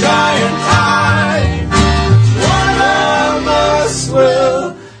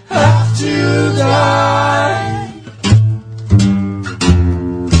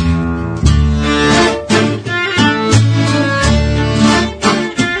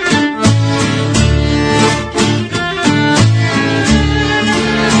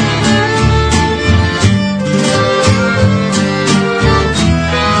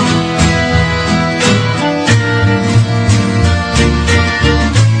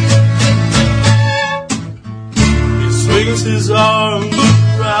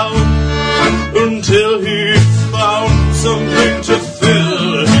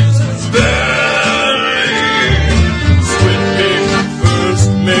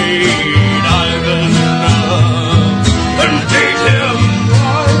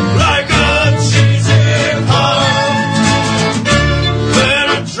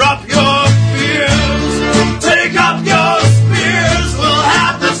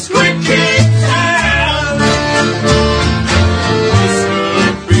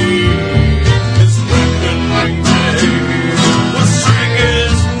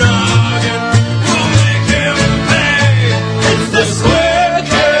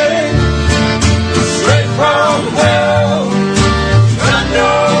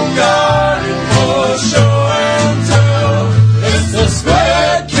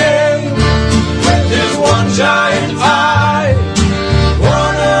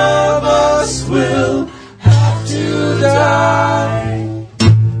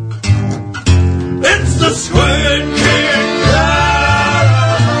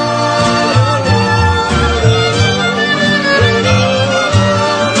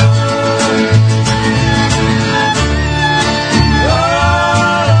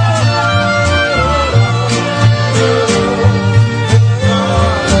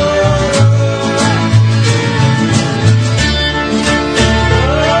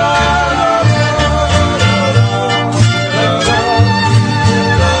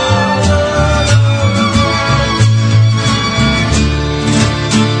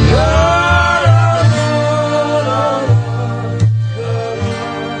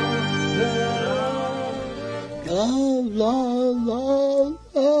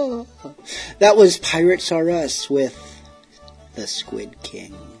 That was Pirates Are Us with The Squid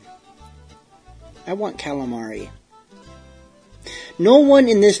King. I want calamari. No one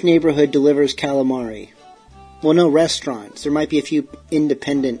in this neighborhood delivers calamari. Well, no restaurants. There might be a few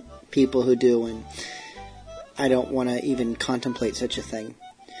independent people who do, and I don't want to even contemplate such a thing.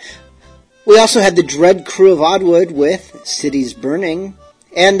 We also had the Dread Crew of Oddwood with Cities Burning,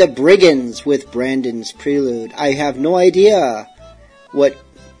 and the Brigands with Brandon's Prelude. I have no idea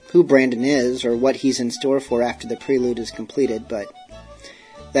who Brandon is or what he's in store for after the prelude is completed, but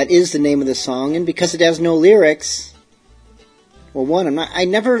that is the name of the song, and because it has no lyrics, well, one,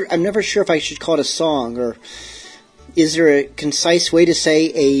 I'm never sure if I should call it a song, or is there a concise way to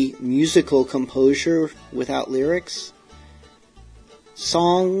say a musical composure without lyrics?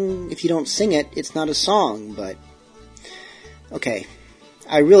 Song, if you don't sing it, it's not a song, but okay.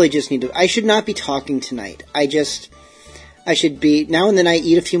 I really just need to, I should not be talking tonight. I should be, now and then I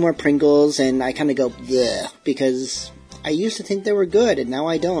eat a few more Pringles and I kind of go, yeah, because I used to think they were good and now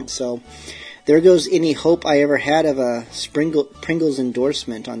I don't, so there goes any hope I ever had of a Pringles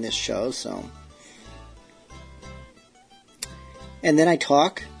endorsement on this show, so. And then I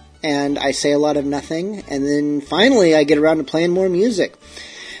talk, and I say a lot of nothing, and then finally I get around to playing more music.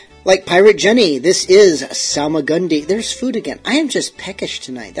 Like Pirate Jenny, this is Salmagundi. There's food again. I am just peckish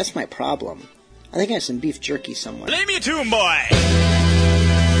tonight. That's my problem. I think I have some beef jerky somewhere. Play me a tune, boy. I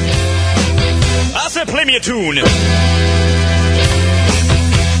said play me a tune.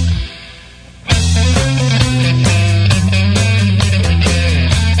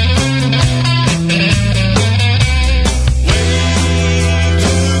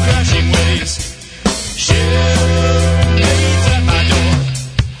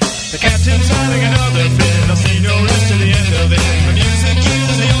 Captain's having another fit. I'll see no rest to the end of it. The music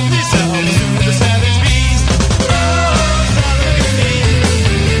is the only sound to the savage beast. Oh, Salmagundi.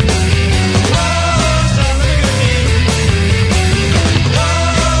 Oh, Salmagundi.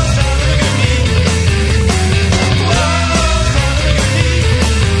 Oh, Salmagundi. Oh, Salmagundi.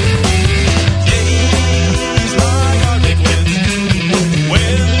 He's like Arctic wind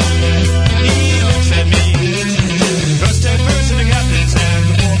when he looks at me. First head first in the captain's hand.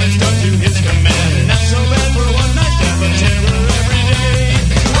 Stuck to his command. Not so bad for a one-night stand, but terror every day.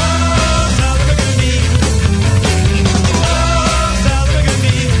 Oh, Salmagundi. Oh,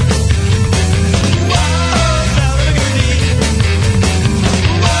 Salmagundi. Oh, Salmagundi.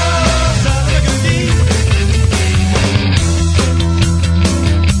 Oh, Salmagundi.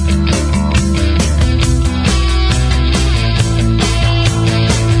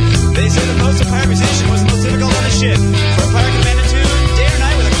 They say the post of pirate station was the most difficult on a ship. For a pirate commanded to day or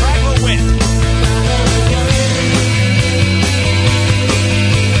night with a cry will win.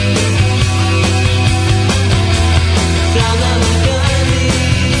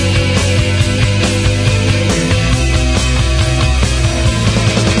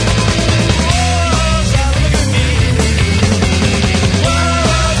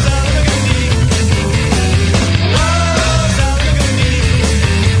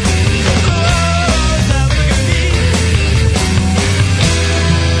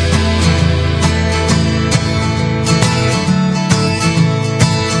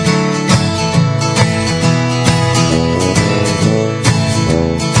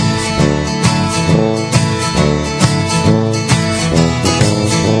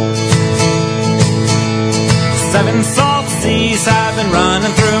 Seven salt seas have been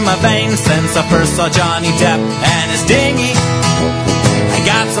running through my veins since I first saw Johnny Depp and his dinghy. I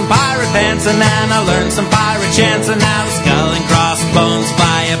got some pirate pants and then I learned some pirate chants, and now the skull and crossbones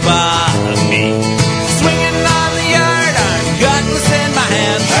fly above me. Swinging on the yardarm, cutlass in my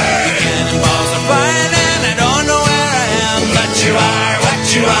hand. The cannonballs are flying and I don't know where I am. But you are what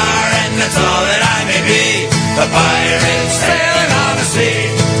you are, and that's all that I may be. A pirate sailing on the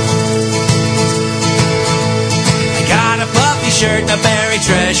sea. Shirt, I bury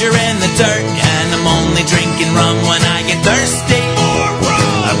treasure in the dirt, and I'm only drinking rum when I get thirsty.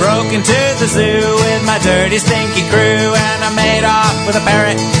 I broke into the zoo with my dirty, stinky crew, and I made off with a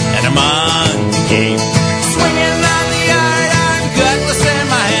parrot and a monkey. Swinging on the yardarm, cutlass in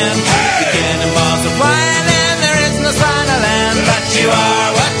my hand. The cannonballs are flying, and there is no sign of land. But you are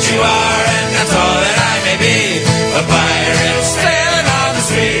what you are, and that's all that I may be. A pirate sailing on the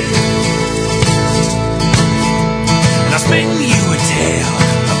sea. And I'll spin you a tale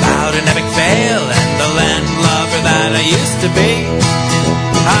about an epic fail and the landlubber that I used to be.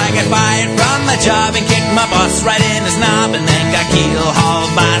 I got fired from my job and kicked my boss right in his knob, and then got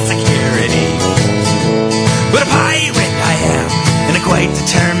keel-hauled by security. But a pirate I am, and a quite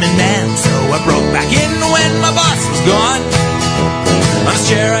determined man, so I broke back in when my boss was gone. On his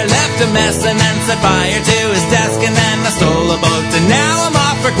chair I left a mess, and set fire to his desk, and then I stole a boat, and now I'm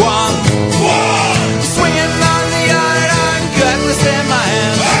off for Guam. Swinging on the yardarm, cutlass in my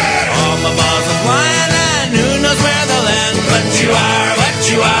hand. All my balls are flying, and who knows where they'll end. But you are what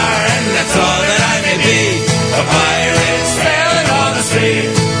you are, and that's all that I may be. A pirate sailing on the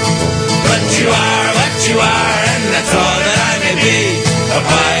sea. But you are what you are, and that's all that I may be. A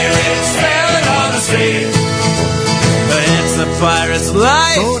pirate sailing on the sea. But it's a pirate's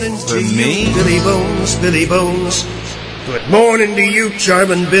life for me. Billy Bones, Billy Bones. Good morning to you,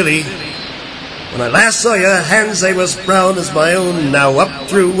 charming Billy. When I last saw your hands, they was brown as my own. Now up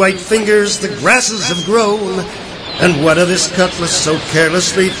through white fingers the grasses have grown. And what of this cutlass so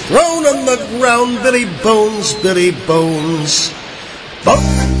carelessly thrown on the ground? Billy Bones, Billy Bones.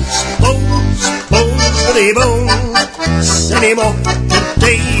 Bones, Bones, Bones, Billy Bones. Send him off to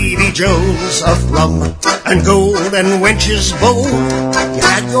Davy Jones of rum and gold and wench's bowl. You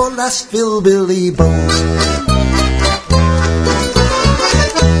had your last fill, Billy Bones.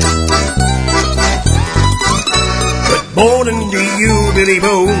 Good morning to you, Billy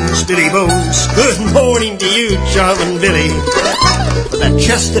Bones, Billy Bones. Good morning to you, charming Billy. For that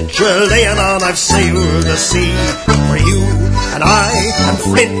chest that you're laying on, I've sailed the sea. For you and I and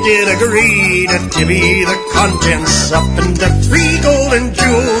Flint did agree to divvy the contents up into 3 golden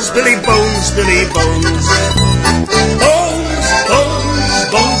jewels. Billy Bones, Billy Bones. Bones, Bones,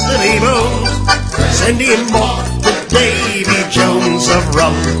 Bones, Billy Bones. Send him off to Davy Jones of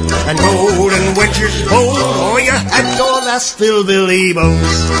rum and gold and wench's bowl. Oh, you had your last fill, Billy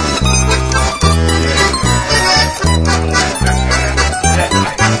Bones.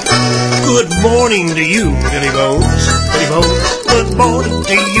 Good morning to you, Billy Bones, Billy Bones. Good morning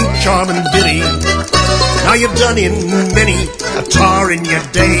to you, charming Billy. Now you've done in many a tar in your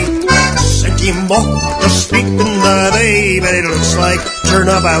day. Sent him off to sleep in the bay, but it looks like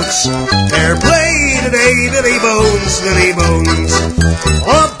turnabouts. Fair play today, Billy Bones, Billy Bones.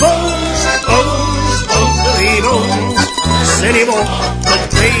 Oh, Bones, Bones, Bones, Billy Bones. Sent him off to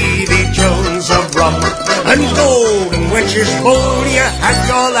Davy Jones of rum and gold and wench's bowl. You had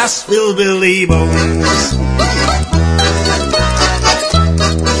your last fill, Billy Bones.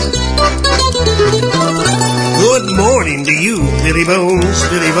 Good morning to you, Billy Bones,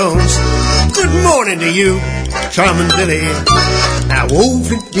 Billy Bones. Good morning to you, charming Billy. Now old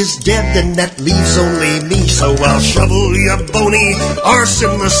Flint is dead and that leaves only me, so I'll shovel your bony arse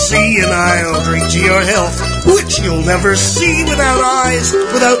in the sea and I'll drink to your health, which you'll never see without eyes,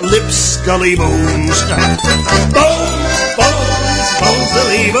 without lips, Scully Bones. Bones, Bones, Bones,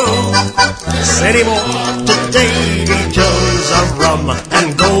 Billy Bones. Send him off to Davy Jones of rum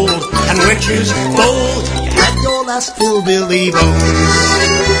and gold and wench's bowl. You had your last fill, Billy Bones.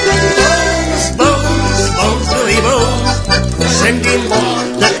 Bones, Bones, Bones, Billy Bones. Send him off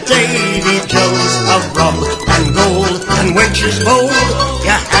to Davy Jones of rum and gold and wench's bowl. You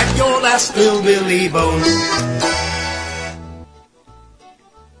had your last fill, Billy Bones.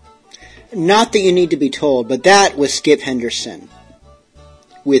 Not that you need to be told, but that was Skip Henderson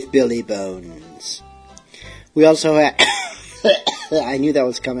with Billy Bones. We also had... I knew that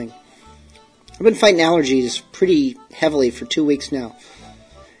was coming. I've been fighting allergies pretty heavily for 2 weeks now.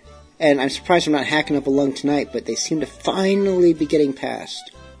 And I'm surprised I'm not hacking up a lung tonight, but they seem to finally be getting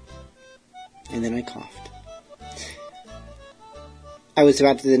past. And then I coughed. I was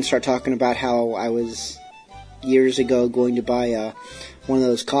about to then start talking about how I was years ago going to buy one of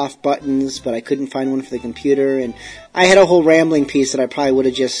those cough buttons, but I couldn't find one for the computer, and I had a whole rambling piece that I probably would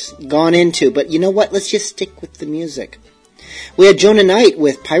have just gone into, but you know what? Let's just stick with the music. We had Jonah Knight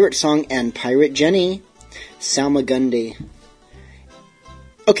with Pirate Song and Pirate Jenny, Salmagundi.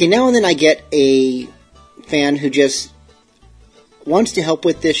 Okay, now and then I get a fan who just wants to help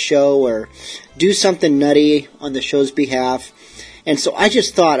with this show or do something nutty on the show's behalf, and so I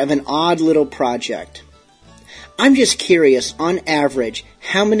just thought of an odd little project. I'm just curious, on average,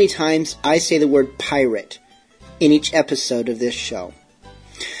 how many times I say the word pirate in each episode of this show.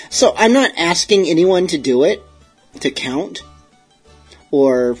 So I'm not asking anyone to do it, to count,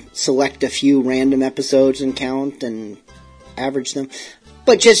 or select a few random episodes and count and average them.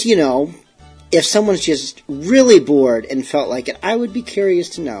 But just, you know, if someone's just really bored and felt like it, I would be curious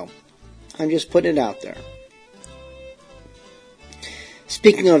to know. I'm just putting it out there.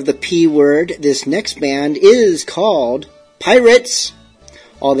 Speaking of the P word, this next band is called Pirates.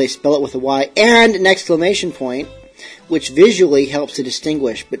 All they spell it with a Y and an exclamation point, which visually helps to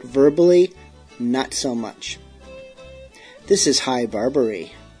distinguish, but verbally, not so much. This is High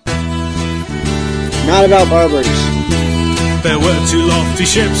Barbary. Not about barbers. There were two lofty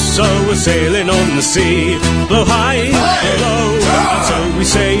ships, so we're sailing on the sea. Blow high, blow low, and so we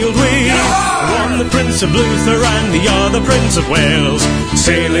sailed we. One the Prince of Luther and the other Prince of Wales,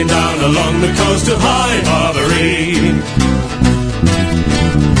 sailing down along the coast of High Barbary.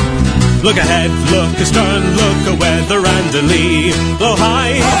 Look ahead, look astern, look a weather and a lee. Blow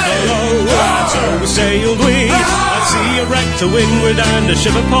high, blow low, and so we sailed we. I see a wreck to windward and a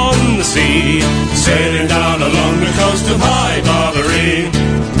ship upon the sea, sailing down along the coast of High Barbary.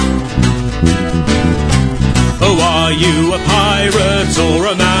 Oh, are you a pirate or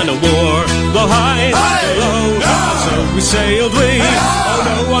a man of war? Blow high, blow low, and so we sailed we. Oh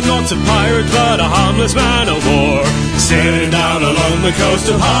no, I'm not a pirate, but a harmless man of war, sailing down along the coast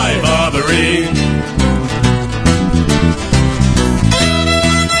of High Barbary.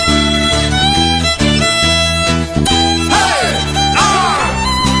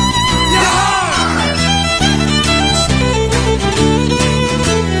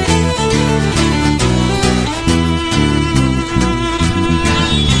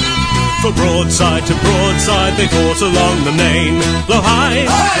 For broadside to broadside they fought along the main. Blow high,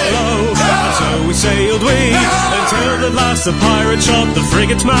 blow low, and so we sailed we, until at last the pirate shot the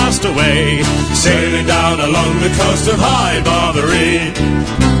frigate's mast away, sailing down along the coast of High Barbary.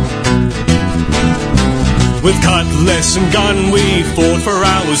 With cutlass and gun we fought for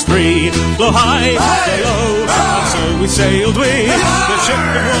hours 3. Blow high, blow low, and so we sailed we. The ship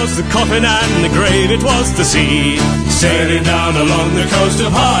it was the coffin and the grave it was the sea, sailing down along the coast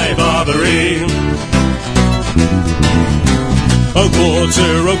of High Barbary. Oh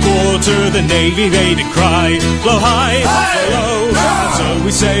quarter, the navy they did cry. Blow high, blow low, and so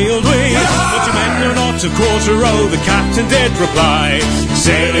we sailed we. But your men are not a quarter, oh, the captain did reply,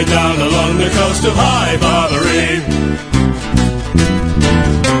 sailing down along the coast of High Barbary.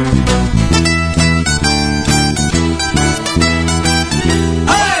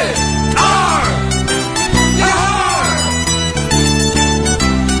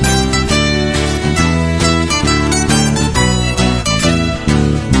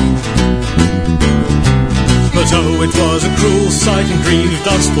 But oh, it was a cruel sight and grieved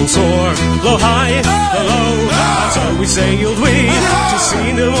us full sore. Blow high, blow low, and so we sailed we, to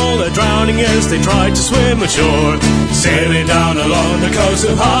see them all a-drowning as they tried to swim ashore, sailing down along the coast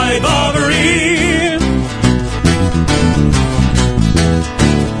of High Barbary.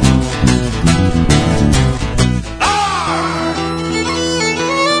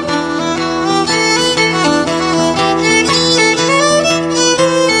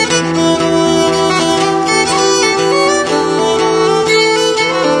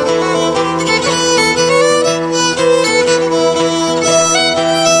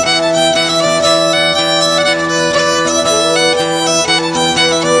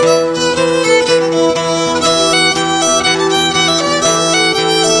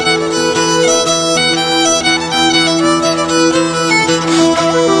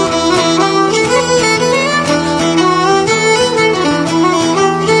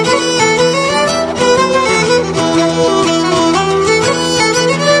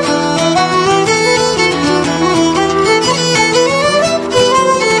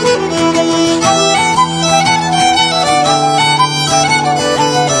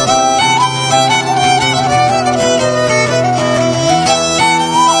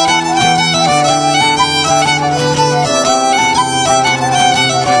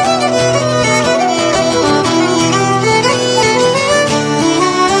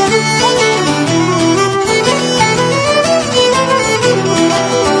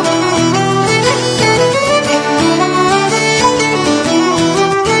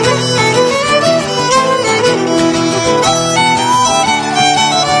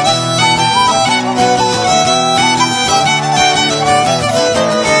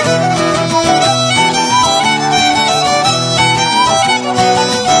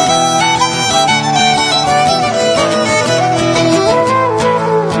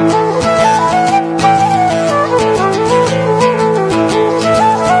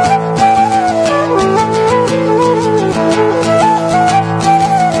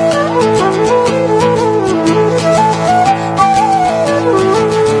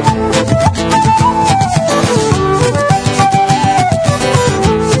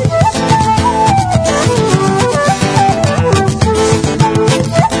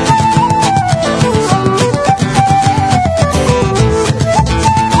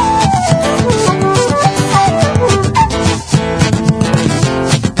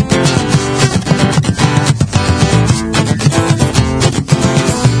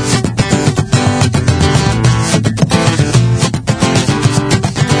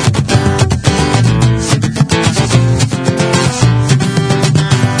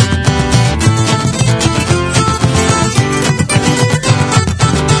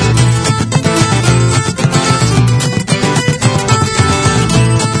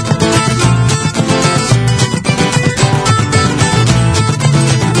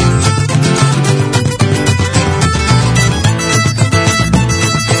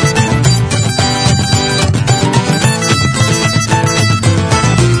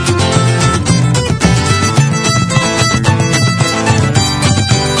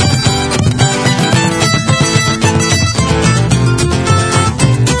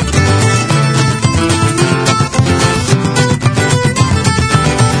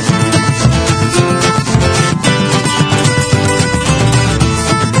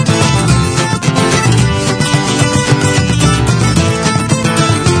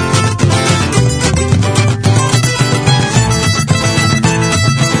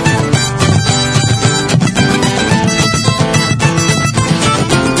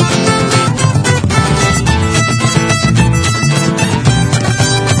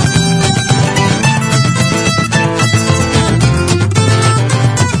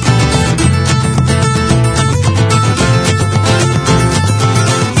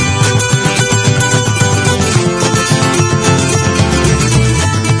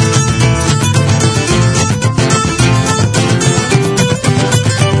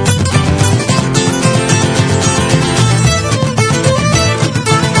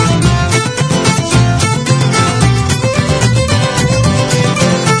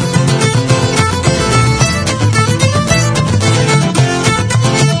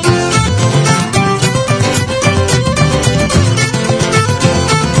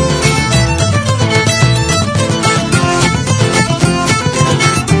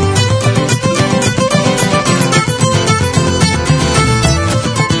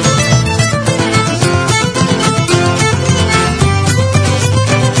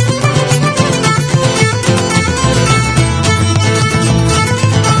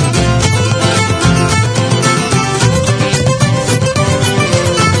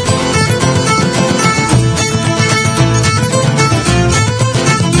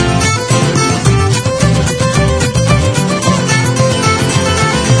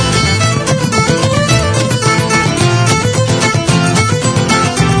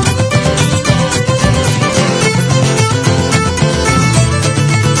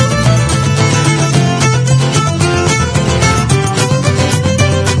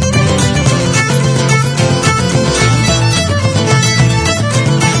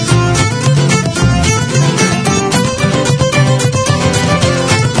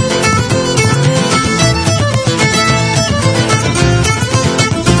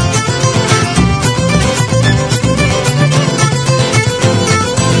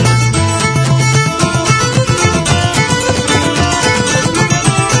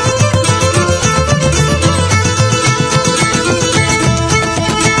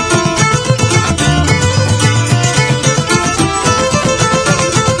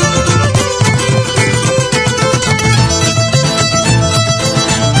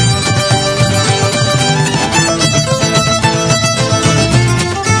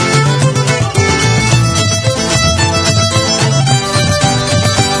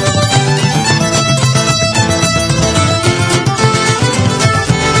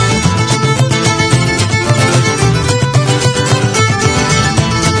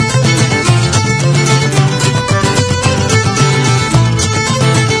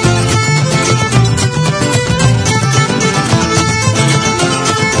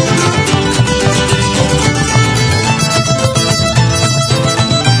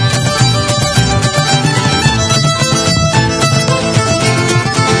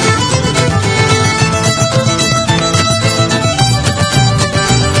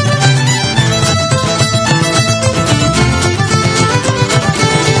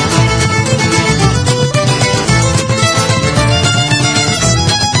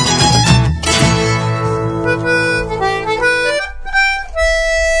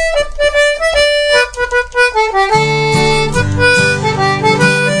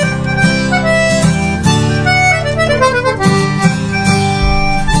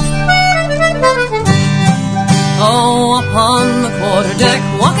 on the quarterdeck,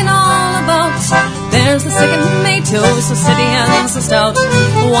 walking all about. There's the second mate, oh, so steady and so stout.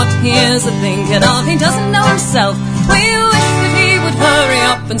 What he is a-thinking of, he doesn't know himself. We wish that he would hurry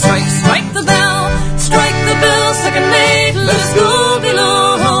up and strike the bell. Strike the bell, second mate, let us go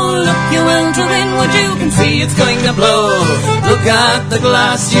below. Look you well to windward, you can see it's going to blow. Look at the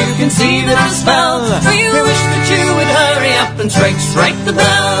glass, you can see that it's fell. We wish that you would hurry up and strike the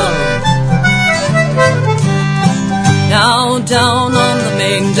bell. Now down on the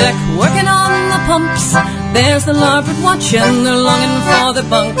main deck, working on the pumps, there's the larboard watch and they're longing for the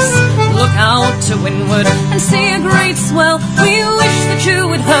bunks. Look out to windward and see a great swell. We wish that you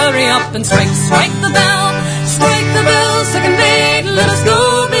would hurry up and strike the bell. Strike the bell, second mate, let us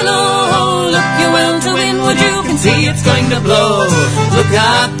go below. Look you well to windward, you can see it's going to blow. Look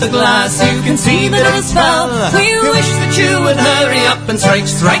at the glass, you can see that it is fell. We wish that you would hurry up and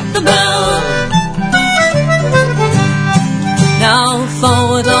strike the bell. Now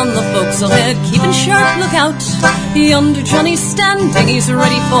forward on the forecastle head, keeping sharp lookout. Yonder Johnny's standing, he's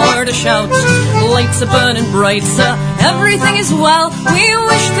ready for to shout. Lights are burning bright, sir, everything is well. We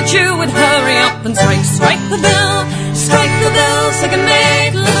wish that you would hurry up and strike the bell. Strike the bell, second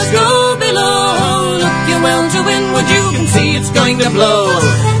mate, let us go below. Look you well to windward, you can see it's going to blow.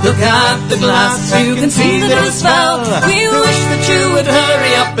 Look at the glass, you can see that it is fell. We wish that you would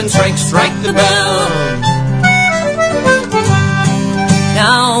hurry up and strike the bell.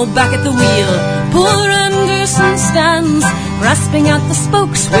 Now back at the wheel, poor Anderson stands, grasping at the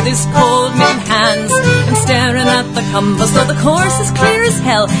spokes with his cold mittened hands, and staring at the compass though the course is clear as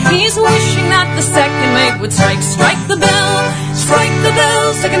hell. He's wishing that the second mate would strike the bell. Strike the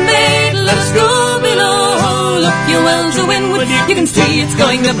bell, second mate, let us go below. Look you well to windward, you can see it's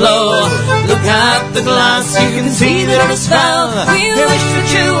going to blow. Look at the glass, you can see that it is fell. We wish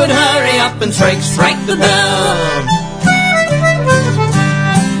that you would hurry up and strike the bell.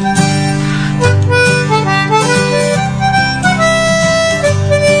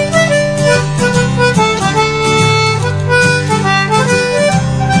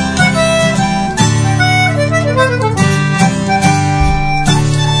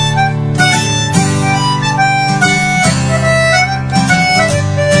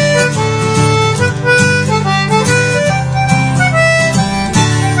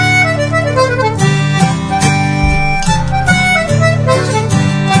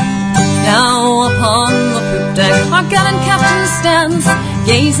 Gallant captain stands,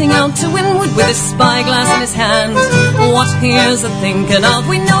 gazing out to windward with his spyglass in his hand. What he is a-thinking of,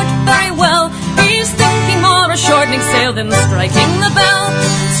 we know it very well. He's thinking more of shortening sail than striking the bell.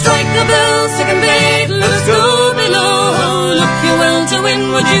 Strike the bell, second mate, let us go below. Look you well to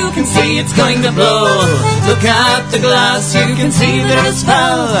windward, you can see it's going to blow. Look at the glass, you can see that it is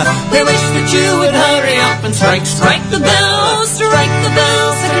fell. We wish that you would hurry up and strike the bell. Strike the bell,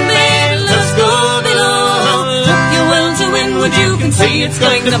 second mate, let us go below. Look you well to windward, you can see it's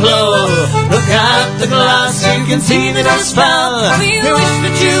going to blow. Look at the glass, you can see that it's fell. We wish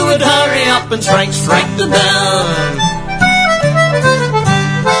that you would hurry up and strike the bell.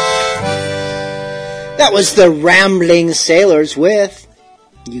 That was the Rambling Sailors with,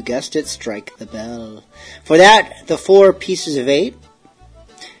 you guessed it, Strike the Bell. For that, the 4 Pieces of 8.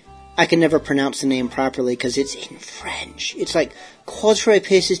 I can never pronounce the name properly because it's in French. It's like Quatre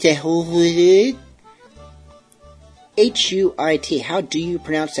Pieces de Huit. H-U-I-T. How do you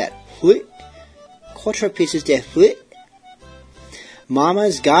pronounce that? Huit? Quatre Pieces de Huit.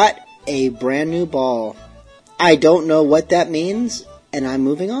 Mama's got a brand new ball. I don't know what that means, and I'm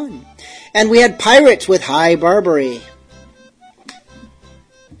moving on. And we had Pirates with High Barbary.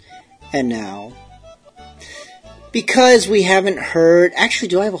 And now, because we haven't heard... Actually,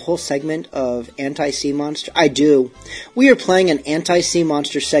 do I have a whole segment of Anti-Sea Monster? I do. We are playing an Anti-Sea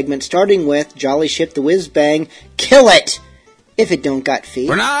Monster segment, starting with Jolly Ship the Whiz Bang. Kill it! If it don't got feet.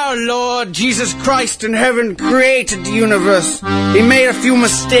 When our Lord Jesus Christ in heaven created the universe, he made a few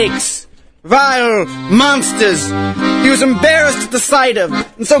mistakes. Vile monsters he was embarrassed at the sight of,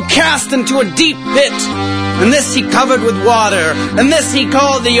 and so cast into a deep pit. And this he covered with water, and this he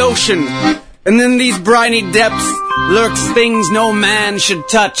called the ocean. And in these briny depths lurks things no man should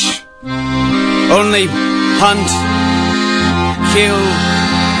touch. Only hunt, kill,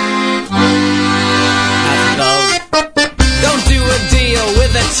 and love. Don't do a deal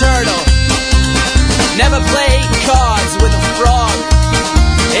with a turtle. Never play cards with a frog.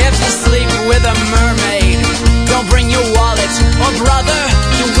 If you sleep with a mermaid, don't bring your wallet, or brother,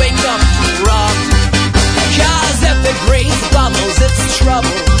 you wake up robbed. 'Cause if it breathes bubbles, it's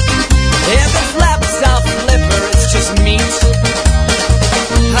trouble. If it flaps out flipper, it's just meat.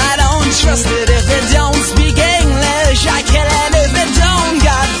 I don't trust it if it don't speak English. I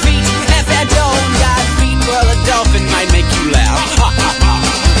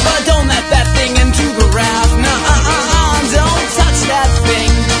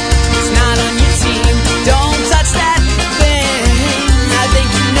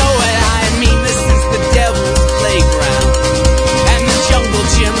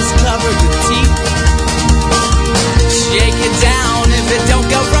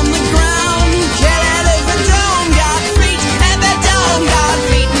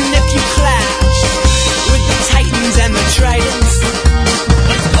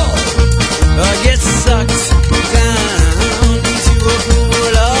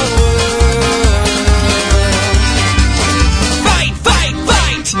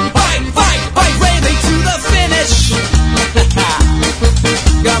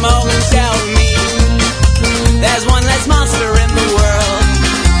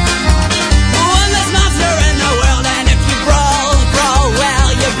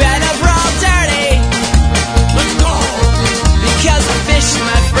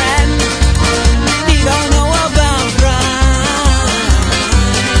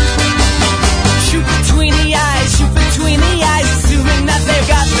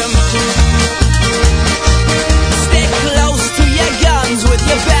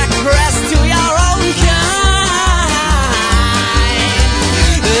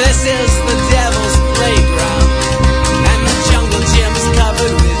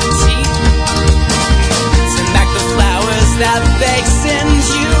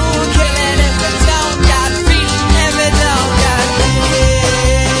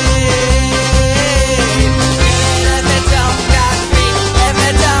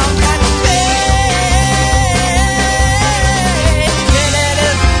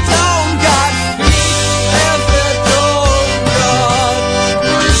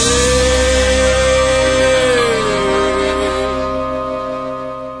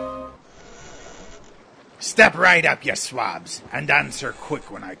Step right up, you swabs, and answer quick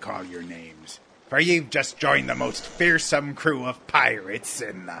when I call your names. For you've just joined the most fearsome crew of pirates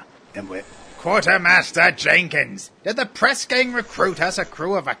in the... Quartermaster Jenkins, did the press gang recruit us a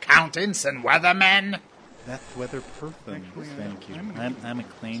crew of accountants and weathermen? That's weather perfect. Thank you. I'm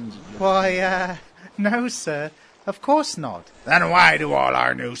acclaimed. Why, no, sir. Of course not. Then why do all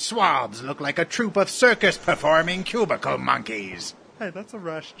our new swabs look like a troop of circus-performing cubicle monkeys? Hey, that's a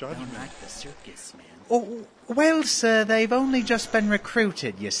rash judgment. I don't like the circus, man. Oh, well, sir, they've only just been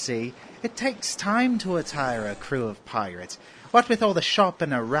recruited, you see. It takes time to attire a crew of pirates. What with all the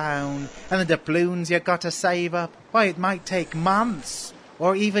shopping around and the doubloons you got to save up, why, it might take months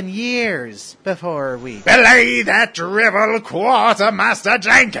or even years before we... Belay that drivel, Quartermaster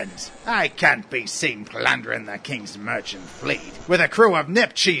Jenkins! I can't be seen plundering the King's merchant fleet with a crew of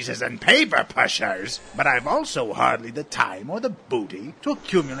nip cheeses and paper pushers, but I've also hardly the time or the booty to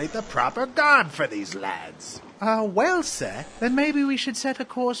accumulate the proper garb for these lads. Well, sir, then maybe we should set a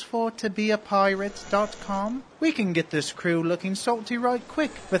course for tobeapirate.com. We can get this crew looking salty right quick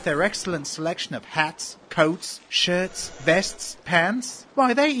with their excellent selection of hats, coats, shirts, vests, pants.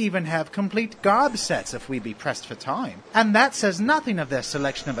 Why, they even have complete garb sets if we be pressed for time. And that says nothing of their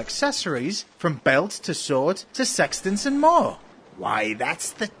selection of accessories, from belts to swords to sextants and more. Why,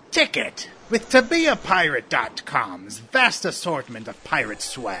 that's the ticket! With tobeapirate.com's vast assortment of pirate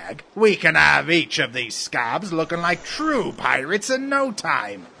swag, we can have each of these scabs looking like true pirates in no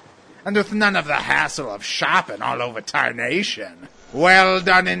time. And with none of the hassle of shopping all over tarnation. Well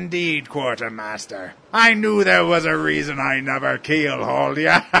done indeed, Quartermaster. I knew there was a reason I never keelhauled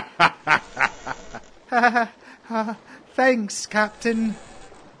ya. Thanks, Captain.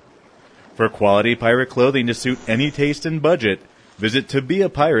 For quality pirate clothing to suit any taste and budget, visit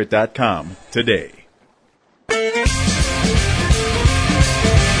tobeapirate.com today.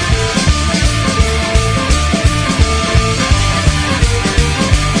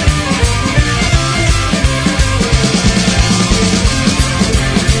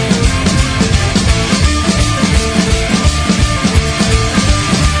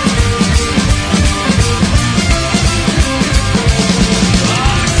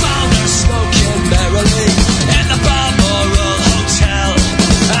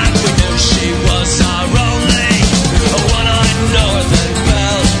 Was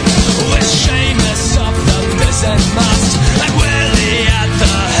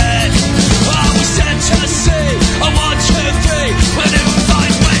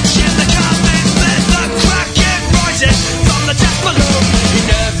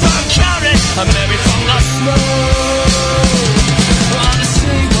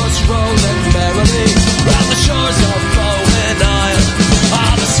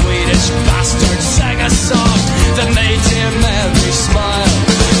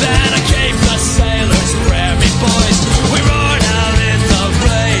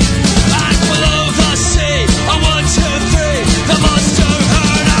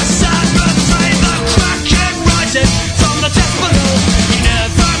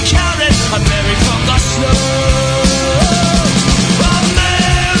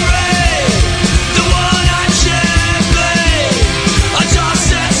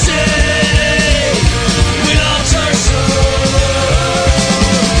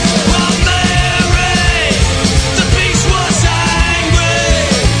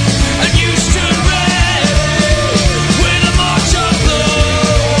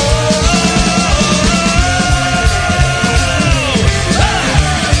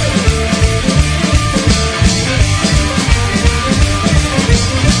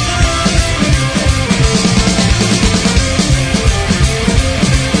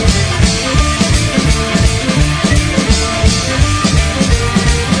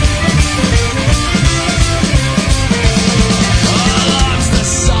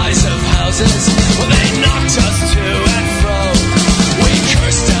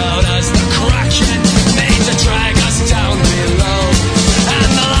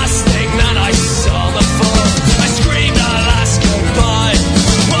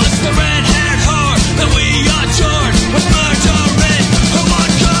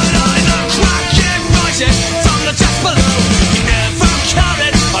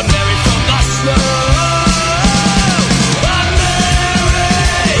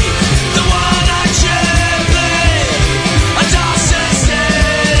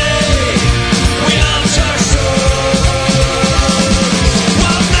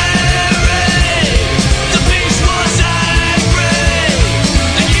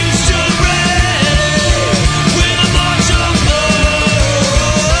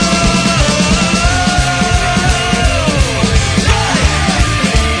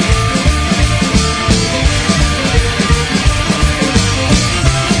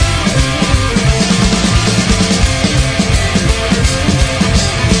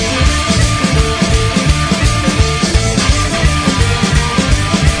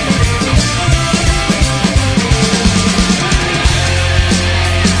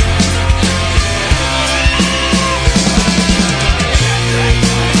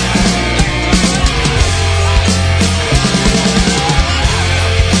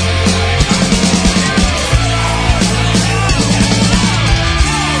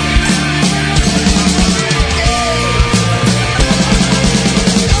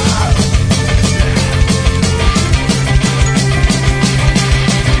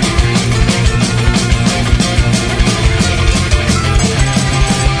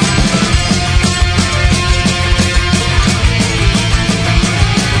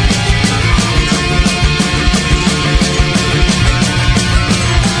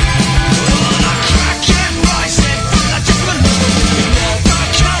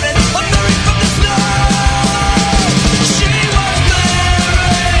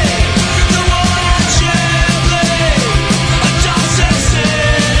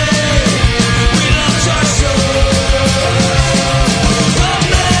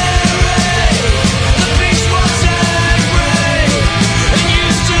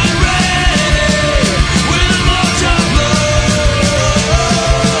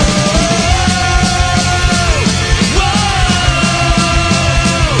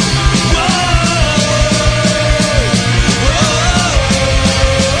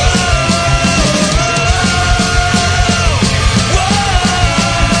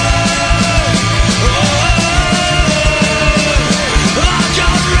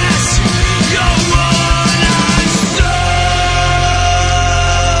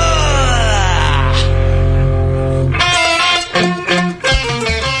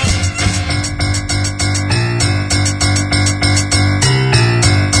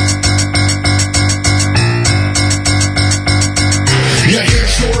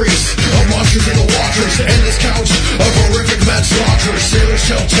stories of monsters in the waters, endless counts of horrific manslaughter. Sailors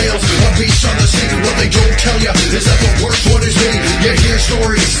tell tales of beasts on the sea. What they don't tell you is that the worst one is me. You hear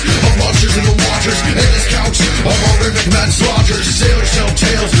stories of monsters in the waters, endless counts of horrific manslaughter. Sailors tell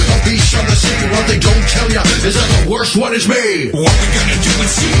tales of beasts on the sea. What they don't tell you is that the worst one is me. What we gonna do with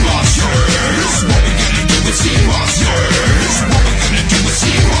sea monsters? What we gonna do with sea monsters? What we gonna do with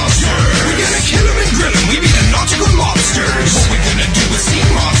sea monsters? We gonna kill them and grill them, we be the nautical monsters. What we gonna do with sea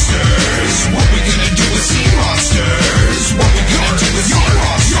monsters? What we gonna do with sea monsters? What we gonna do with sea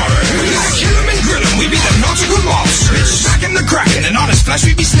monsters? We gonna kill them and grill them, we be the nautical monsters. Smacking the kraken and on his flesh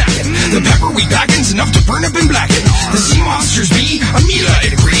we be snacking. The pepper we packin's enough to burn up and blacken. The sea monsters be a meal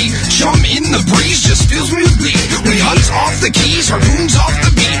I agree. Chum in the breeze just fills me with glee. We hunt off the keys, harpoons off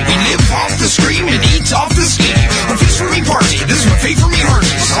the beam. We live off the scream and eat off the steam. A feast for me party, this is my fate for me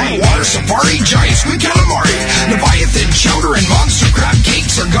hearties. On the water safari, giant squid calamari, Leviathan chowder and monster crab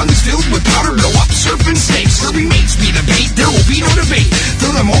cakes. Our guns filled with powder blow up serpent snakes. Where we mates be the bait, there will be no debate.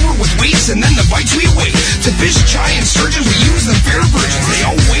 Throw them over with weights and then the bites we await. To fish giant sturgeons we use them fair virgins. They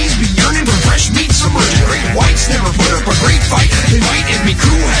always be yearning for fresh meat submerged. Great whites never put up a great fight. They might if me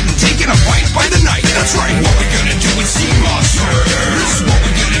crew hadn't taken a bite by the night. That's right. What we gonna do with sea monsters? What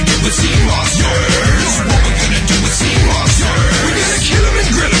we gonna do with sea monsters? What we gonna do with sea monsters? We gonna kill them and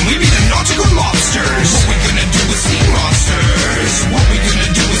grill them, we be the nautical monsters. What we gonna do with sea monsters? What we gonna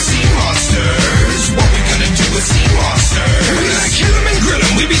do with sea monsters? What we gonna do with sea monsters? We gonna kill them and grill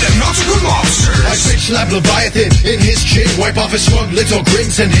them, we be the nautical monsters. I bitch slap Leviathan in his chin, wipe off his smug little grin,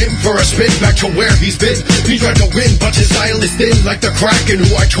 send him for a spin back to where he's been. He tried to win, but his style is thin like the Kraken,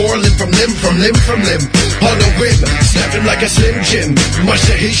 who I tore limb from limb, from limb from limb. On a whim, snapped him like a Slim Jim, much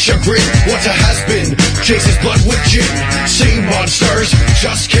to his chagrin. What a has-been, chases blood with gin. Sea monsters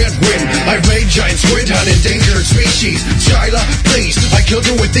just can't win. I've made giant squid an endangered species. Skyla, please, I killed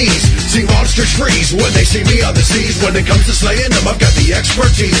her with these. Sea monsters freeze when they see me on the seas. When it comes to slaying them, I've got the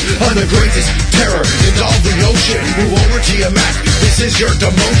expertise. I'm the greatest terror in all the ocean. Move over to your Mac, this is your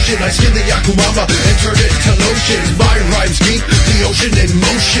demotion. I skin the Yakumama and turn it to lotion. My rhymes keep the ocean in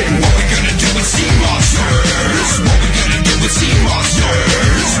motion. What we gonna do with sea monsters? What we gonna do with sea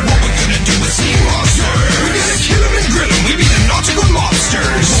monsters? What we gonna do with sea monsters? We gonna kill them and grill them, we be the nautical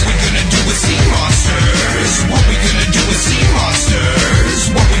monsters. What we gonna do with sea monsters? What we gonna do with sea monsters?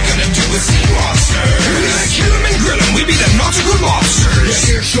 What we gonna do with sea monsters? We gonna kill them and grill them, we be the nautical monsters. You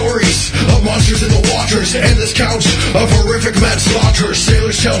hear stories of monsters in the waters, endless counts of horrific manslaughter.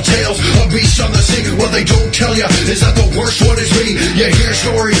 Sailors tell tales of beasts on the sea. What they don't tell you is that the worst one is me. You hear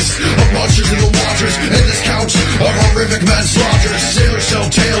stories of monsters in the waters, endless counts of horrific manslaughter. Sailors tell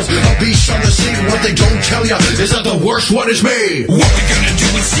tales of beasts on the sea. What they don't tell you is that the worst one is me. What we gonna do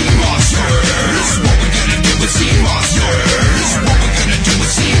with sea monsters? What we gonna do with sea monsters? What we gonna do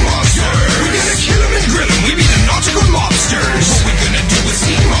with sea monsters? We gonna kill them and grill them, we be the nautical monsters. What we gonna do with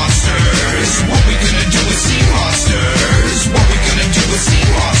sea monsters? What we gonna do with sea monsters? What we gonna do with sea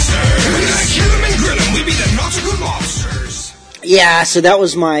monsters? We gonna kill them and grill them, we be the nautical monsters. Yeah, so that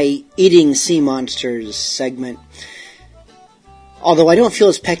was my eating sea monsters segment. Although I don't feel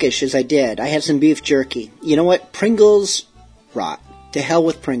as peckish as I did. I had some beef jerky. You know what? Pringles rot. To hell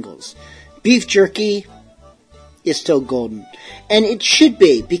with Pringles. Beef jerky is still golden. And it should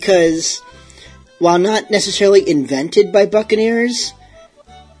be, because while not necessarily invented by buccaneers,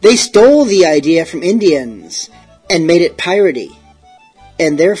 they stole the idea from Indians and made it piratey.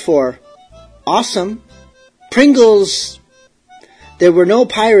 And therefore, awesome. Pringles, there were no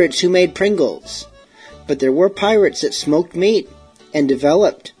pirates who made Pringles. But there were pirates that smoked meat and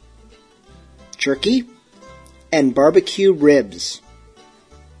developed jerky and barbecue ribs.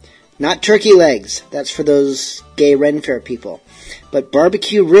 Not turkey legs, that's for those gay Ren Fair people. But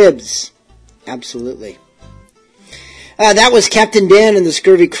barbecue ribs, absolutely. That was Captain Dan and the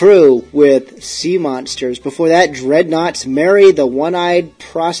Scurvy Crew with Sea Monsters. Before that, Dreadnoughts, Mary, the one-eyed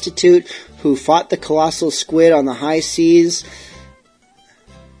prostitute who fought the colossal squid on the high seas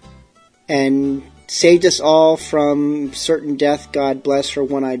and saved us all from certain death. God bless her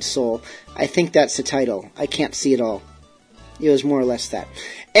one-eyed soul. I think that's the title. I can't see it all. It was more or less that.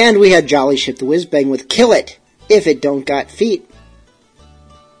 And we had Jolly Ship the Whiz Bang with Kill It If It Don't Got Feet.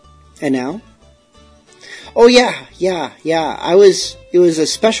 And now? Oh yeah. It was a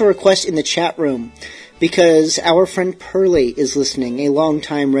special request in the chat room because our friend Pearly is listening, a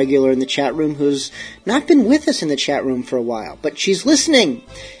long-time regular in the chat room who's not been with us in the chat room for a while, but she's listening.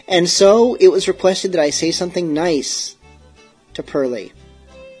 And so it was requested that I say something nice to Pearly.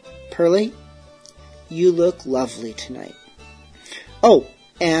 Pearly, you look lovely tonight. Oh,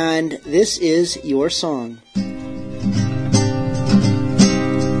 and this is your song.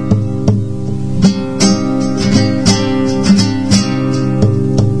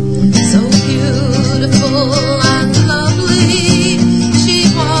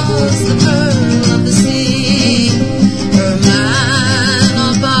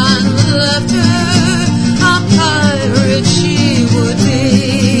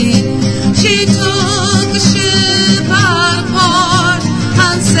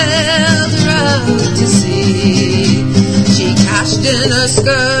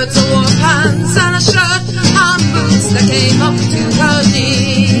 skirts, a war pants, and a shirt, and boots that came up to her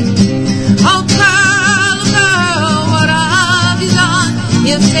knee. Oh, girl, girl, what have you done?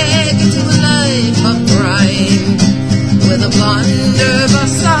 You've taken to a life of crime. With a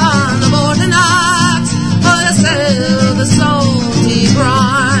blunderbuss on a boarding axe, or you sell the salty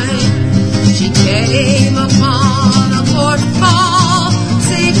brine. She came upon a waterfall,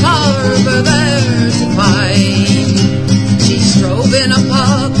 Sea Harbor there to find. She strove in a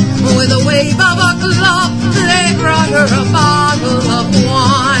pub with a wave of a glove. They brought her a bottle of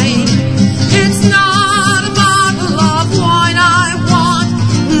wine. It's not a bottle of wine I want.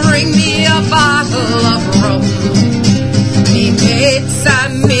 Bring me a bottle of rum. Me mates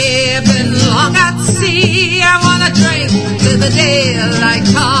and me have been long at sea. I wanna drink till the daylight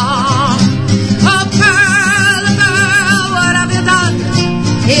come. Oh, girl, what have you done?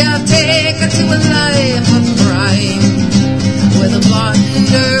 You've taken to a life of crime. With a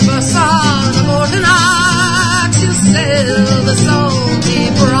blunderbuss on a boarding axe, you sell the salty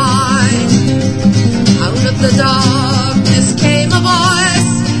brine. Out of the darkness came a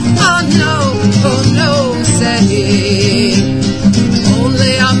voice. Oh no, said he.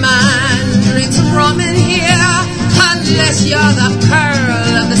 Only a man drinks rum in here, unless you're the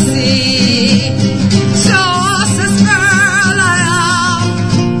pearl of the sea. So, says girl,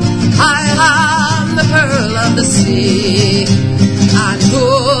 I am the pearl of the sea. And who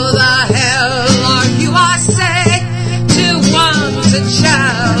the hell are you, I say, to want to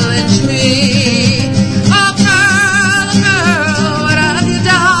challenge me? Oh, girl, what have you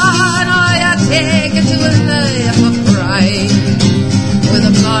done? Oh, you taken to a life of crime. With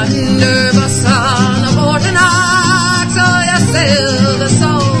a blunderbuss on a boarding axe, oh, you sell the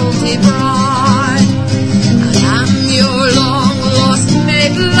salty brine. I am your long lost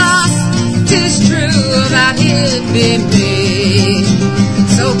mate, lost. 'Tis true that it be me.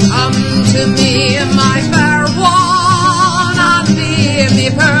 So come to me, my fair one, and be me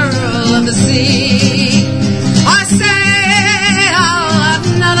pearl of the sea. I say I'll have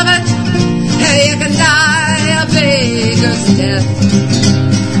none of it. You can die a beggar's death.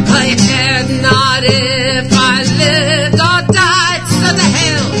 I cared not if I lived or died. So to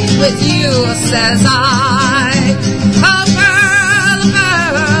hell with you, says I. Oh, girl,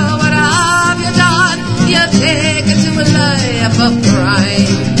 what have you done? You've taken to a life of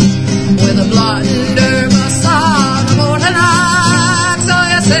crime. With a blunderbuss on a boarding axe, so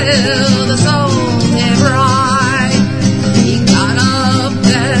you sell the salty brine. He got up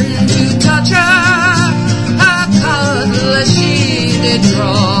then to touch her, her cutlass she did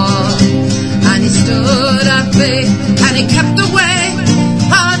draw. And he stood at bay, and he kept away,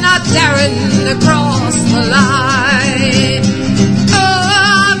 oh, not daring to cross the line.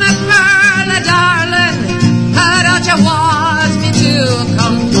 Oh, my pearl, darling, don't you want me to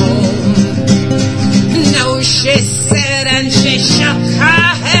come home? No, she said, and she shook her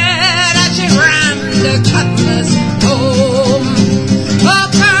head as she rammed the cutlass home. Oh,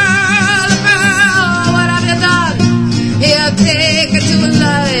 pearl, what have you done? You've taken to a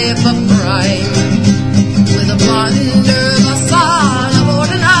life of crime. With a blunderbuss on a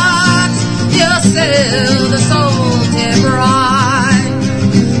boarding axe, you sell the salty brine.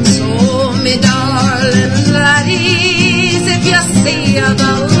 So, me darling laddies, if you see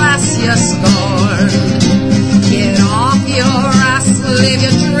the lass you scorned, get off your ass, leave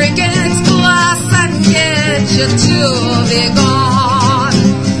your drink in its glass, and get you to be gone.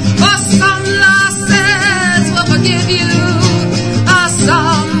 For some lasses will forgive you, or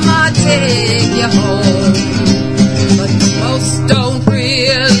some might take you home. But most don't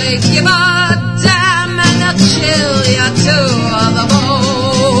really give a damn, and they'll chill you to the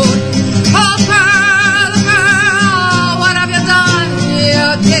bone. Oh, pearl, what have you done?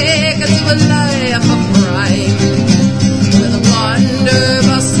 You're taken to a life of crime. With a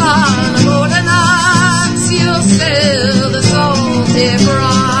blunderbuss on a boarding axe, you'll sell the salty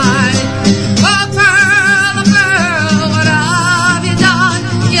brine. Oh, pearl, what have you done?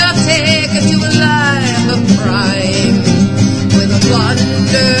 You've taken to a life of crime. With a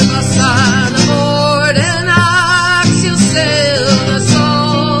blunderbuss on a boarding axe, you'll sell the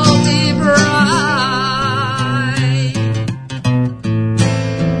salty brine.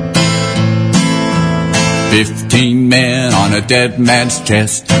 15 men on a dead man's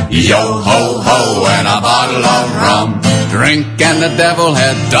chest. Yo ho ho and a bottle of rum. Drink and the devil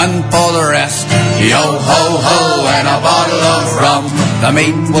had done for the rest. Yo ho ho and a bottle of rum. The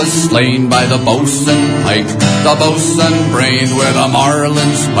mate was slain by the bosun pike. The bosun brained with a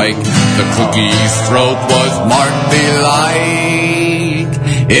marlin spike. The cookie's throat was marked belike.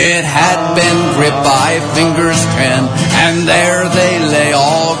 It had been gripped by fingers 10, and there they lay,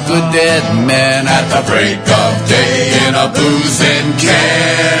 all good dead men, at the break of day in a boozing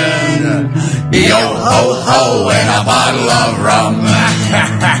can. Yo-ho-ho and a bottle of rum.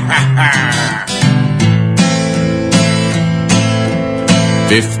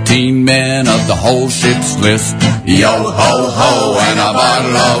 15 men of the whole ship's list, yo-ho-ho and a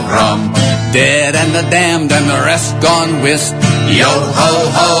bottle of rum. Dead and the damned and the rest gone whist,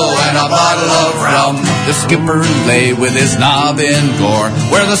 yo-ho-ho and a bottle of rum. The skipper lay with his knob in gore,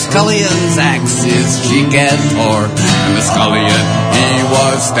 where the scullion's axe his cheek had tore. And the scullion, he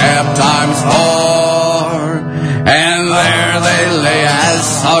was stabbed times 4. And there they lay as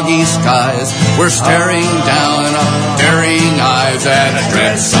soggy skies were staring down in a daring eyes at a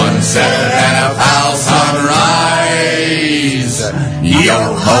dread sunset and a foul sunrise.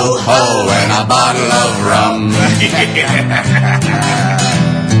 Yo-ho-ho and a bottle of rum.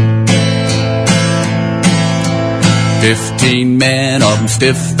 15 men of 'em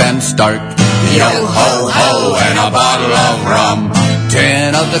stiff and stark, yo-ho-ho and a bottle of rum.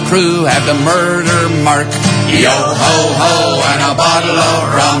 10 of the crew had the murder mark, yo-ho-ho and a bottle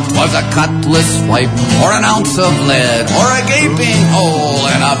of rum. 'Twas a cutlass swipe or an ounce of lead, or a gaping hole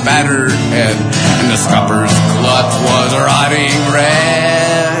in a battered head, and the scupper's clutch was rotting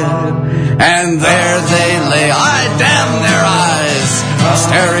red. And there they lay, I damn their eyes,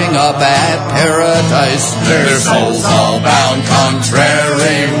 staring up at paradise, their souls all bound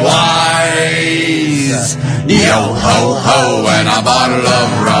contrary-wise. Yo-ho-ho and a bottle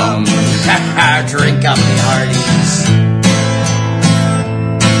of rum. Drink up, me hearties.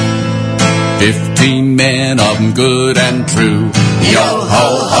 15 men of 'em good and true,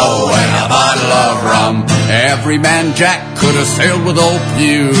 yo-ho-ho and a bottle of rum. Every man Jack could have sailed with old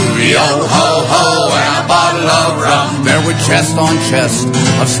Pew, yo-ho-ho and a bottle of rum. There were chest on chest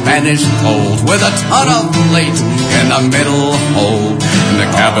of Spanish gold, with a ton of plate in the middle hold, and the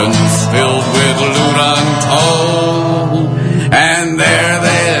cabins filled with loot untold. And there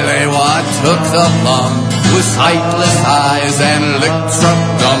they lay, what took the plum, with sightless eyes and lips struck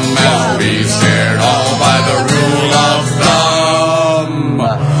dumb, as we shared all by the rule of thumb.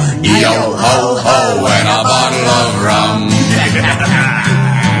 Yo-ho-ho and a bottle of rum.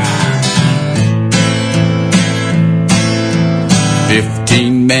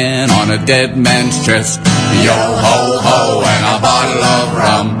 15 men on a dead man's chest, yo-ho-ho and a bottle of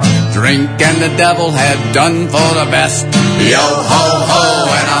rum. Drink and the devil had done for the best, yo-ho-ho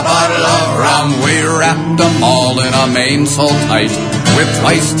and a bottle of rum. We wrapped them all in a mainsail tight, with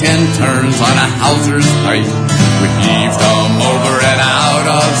twice 10 turns on a hawser's height. We heaved them over and out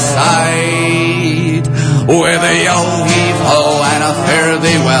of sight, with a yo-heave-ho and a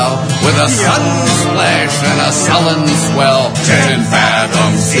fare-thee-well, with a sudden splash and a sullen swell, 10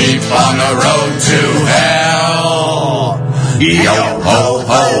 fathoms deep on the road to hell.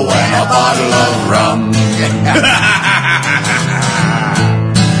 Yo-ho-ho and a bottle of rum.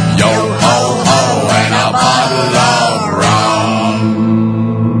 Yo-ho-ho and a bottle of rum.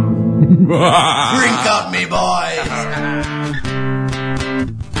 Drink up, me boys.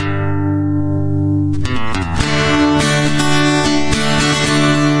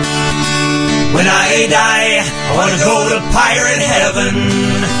 When I die, I want to go to pirate heaven.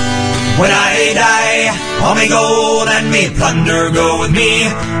 When I die, all me gold and me plunder go with me.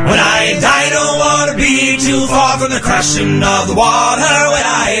 When I die, don't want to be too far from the crashing of the water. When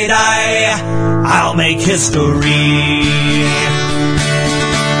I die, I'll make history.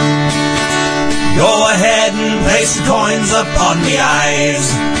 Go ahead and place the coins upon me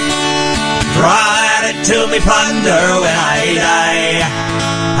eyes. Draw at it till me plunder when I die.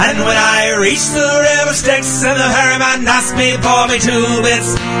 And when I reach the river Styx and the ferryman asks me for me 2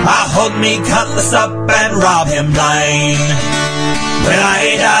 bits, I'll hold me cutlass up and rob him blind. When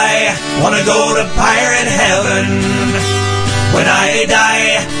I die, wanna go to pirate heaven. When I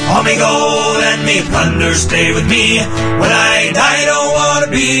die, all me gold and me plunder stay with me. When I die, don't wanna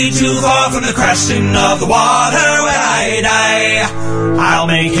be too far from the crashing of the water. When I die, I'll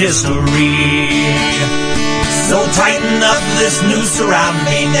make history. So tighten up this noose around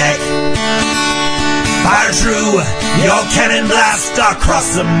me neck. Fire true your cannon blast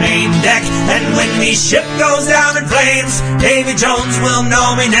across the main deck. And when me ship goes down in flames, Davy Jones will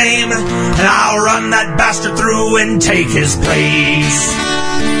know me name, and I'll run that bastard through and take his place.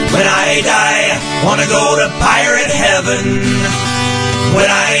 When I die, wanna go to pirate heaven. When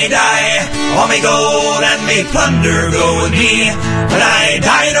I die, all me gold and me plunder go with me. When I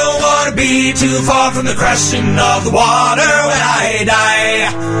die, don't wanna be too far from the crashing of the water. When I die,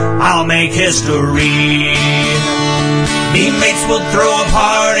 I'll make history. Me mates will throw a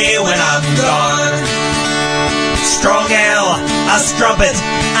party when I'm gone. Strong ale, a strumpet,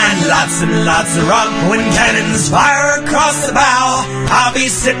 and lots of rum. When cannons fire across the bow, I'll be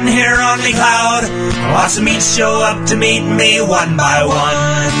sitting here on me cloud, watching me show up to meet me one by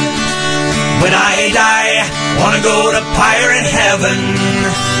one. When I die, wanna go to pirate heaven.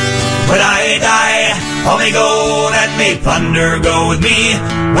 When I die, all me gold and me plunder go with me.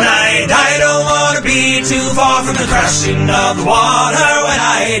 When I die, don't wanna be too far from the crashing of the water. When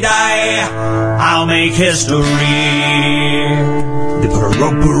I die, I'll make history. They put a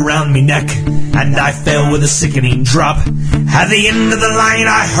rope around me neck, and I fell with a sickening drop. At the end of the line,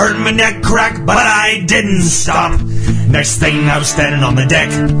 I heard my neck crack, but I didn't stop. Next thing, I was standing on the deck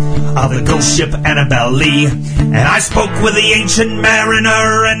of the ghost ship Annabelle Lee, and I spoke with the ancient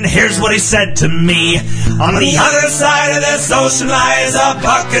mariner, and here's what he said to me. On the other side of this ocean lies a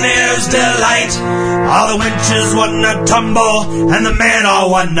buccaneer's delight. All the winches wanna tumble, and the men all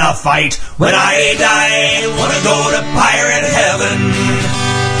wanna fight. When I die, wanna go to pirate heaven.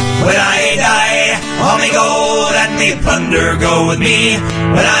 When I die, all me gold and me plunder go with me.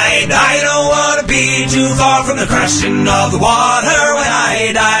 When I die, don't wanna be too far from the crashing of the water. When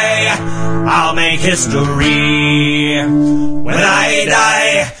I die, I'll make history. When I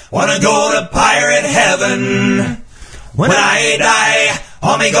die, wanna go to pirate heaven. When I die,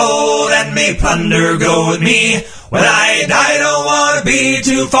 all me gold and me plunder go with me. When I die, don't wanna be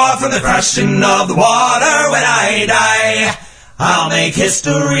too far from the crashing of the water. When I die, I'll make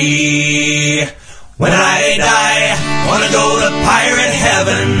history. When I die, wanna go to pirate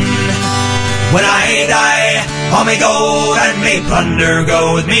heaven. When I die, all me gold and me plunder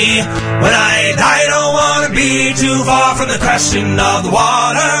go with me. When I die, don't wanna be too far from the crashing of the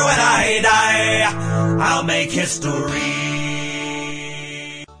water. When I die, I'll make history.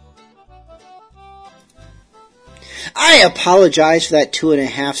 I apologize for that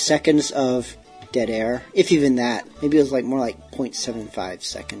 2.5 seconds of dead air, if even that. Maybe it was more like 0.75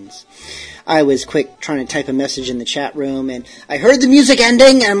 seconds. I was quick trying to type a message in the chat room, and I heard the music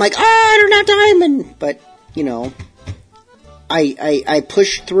ending, and I'm like, I don't have time. But I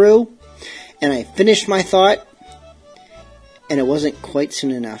pushed through, and I finished my thought, and it wasn't quite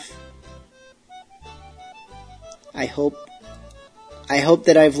soon enough. I hope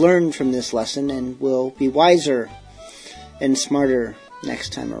that I've learned from this lesson and will be wiser and smarter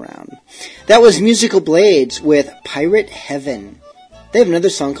next time around. That was Musical Blades with Pirate Heaven. They have another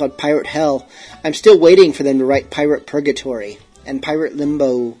song called Pirate Hell. I'm still waiting for them to write Pirate Purgatory and Pirate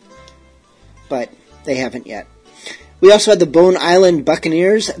Limbo, but they haven't yet. We also had the Bone Island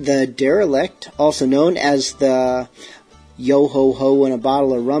Buccaneers, the Derelict, also known as the Yo Ho Ho and a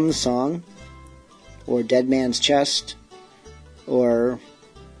Bottle of Rum song, or Dead Man's Chest, or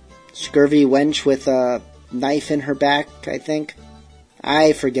Scurvy Wench with a Knife in Her Back, I think.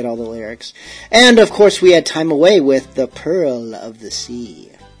 I forget all the lyrics. And, of course, we had Time Away with the Pearl of the Sea,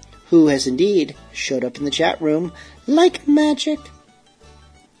 who has indeed showed up in the chat room like magic.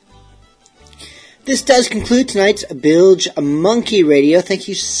 This does conclude tonight's Bilge Monkey Radio. Thank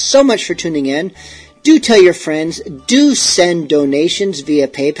you so much for tuning in. Do tell your friends. Do send donations via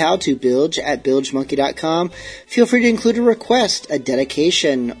PayPal to bilge@bilgemonkey.com. Feel free to include a request, a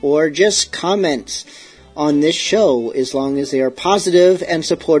dedication, or just comments on this show, as long as they are positive and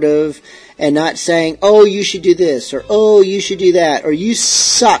supportive and not saying, oh, you should do this, or oh, you should do that, or you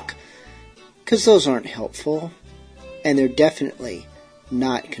suck, because those aren't helpful, and they're definitely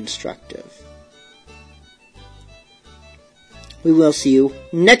not constructive. We will see you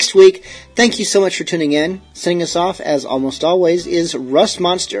next week. Thank you so much for tuning in. Sending us off, as almost always, is Rust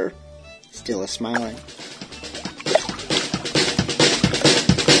Monster, still a-smiling.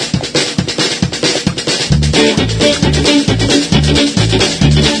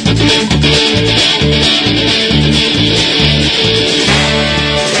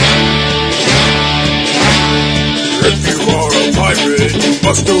 If you are a pirate, you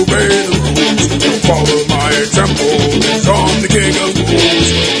must obey the rules. Don't follow my example, cause I'm the king of fools.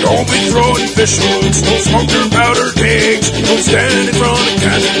 Don't be throwing fish hooks, don't smoke your powder kegs. Don't stand in front of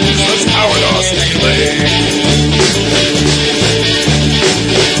cannons, let's power lost relay.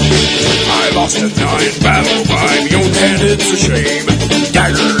 I lost a 9 battle by my own hand, it's a shame.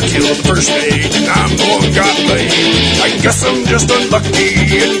 Dagger killed the first mate, and I'm the one got blamed. I guess I'm just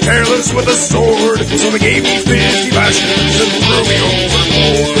unlucky and careless with a sword, so they gave me 50 lashes and threw me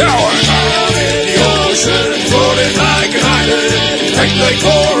overboard. Now I'm out in the ocean, floating like an island. Technically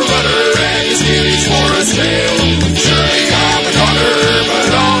for a rudder and the series for a sail. Surely I'm a goner, but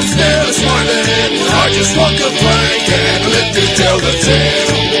I'm still smiling. I just walk a plank and live to tell the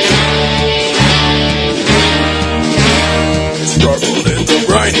tale.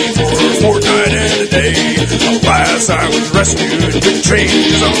 Yes, I was rescued, good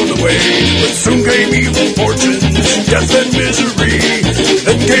changes on the way. But soon came evil fortunes, death and misery.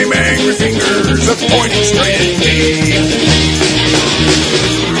 Then came angry fingers pointing straight at me.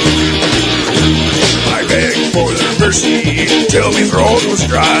 I begged for their mercy till me throat was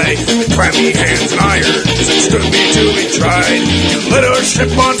dry. The clammy hands and irons that stood me till we tried. You lit our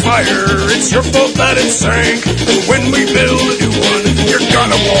ship on fire, it's your fault that it sank. And when we build a new one, you're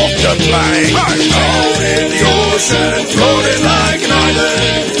gonna walk the plank. I'm out in the ocean, floating like an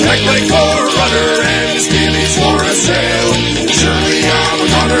island. Act like a rudder and skimmies for a sail. Surely I'm a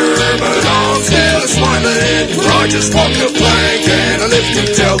gunner, but I'm still smiling. For I just walk the plank and I live to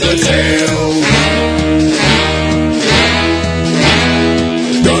tell the tale.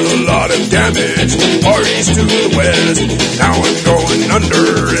 Done a lot of damage, parties to the west. Now I'm going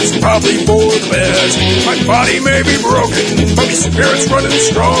under, it's probably for the best. My body may be broken, but my spirit's running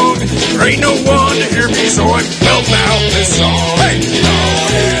strong. There ain't no one to hear me, so I'm belting out this song. Hey! Out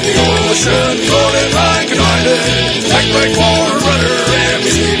in the ocean, floating like an island. Act like water rudder, and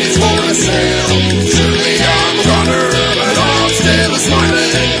my speed for a sail. Surely I'm a gunner, but I'm still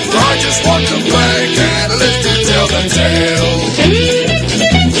smiling. For I just walk the plank, and I live to tell the tale.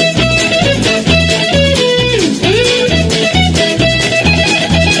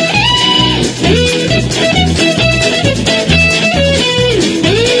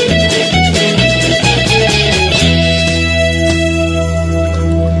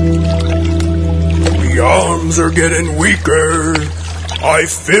 Are getting weaker. I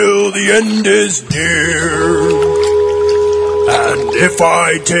feel the end is near. And if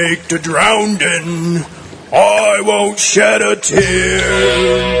I take to drowning, I won't shed a tear.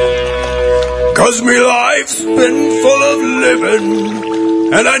 'Cause me life's been full of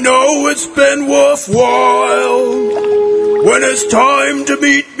living, and I know it's been worthwhile. When it's time to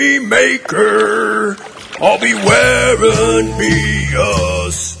meet me maker, I'll be wearing me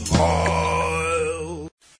a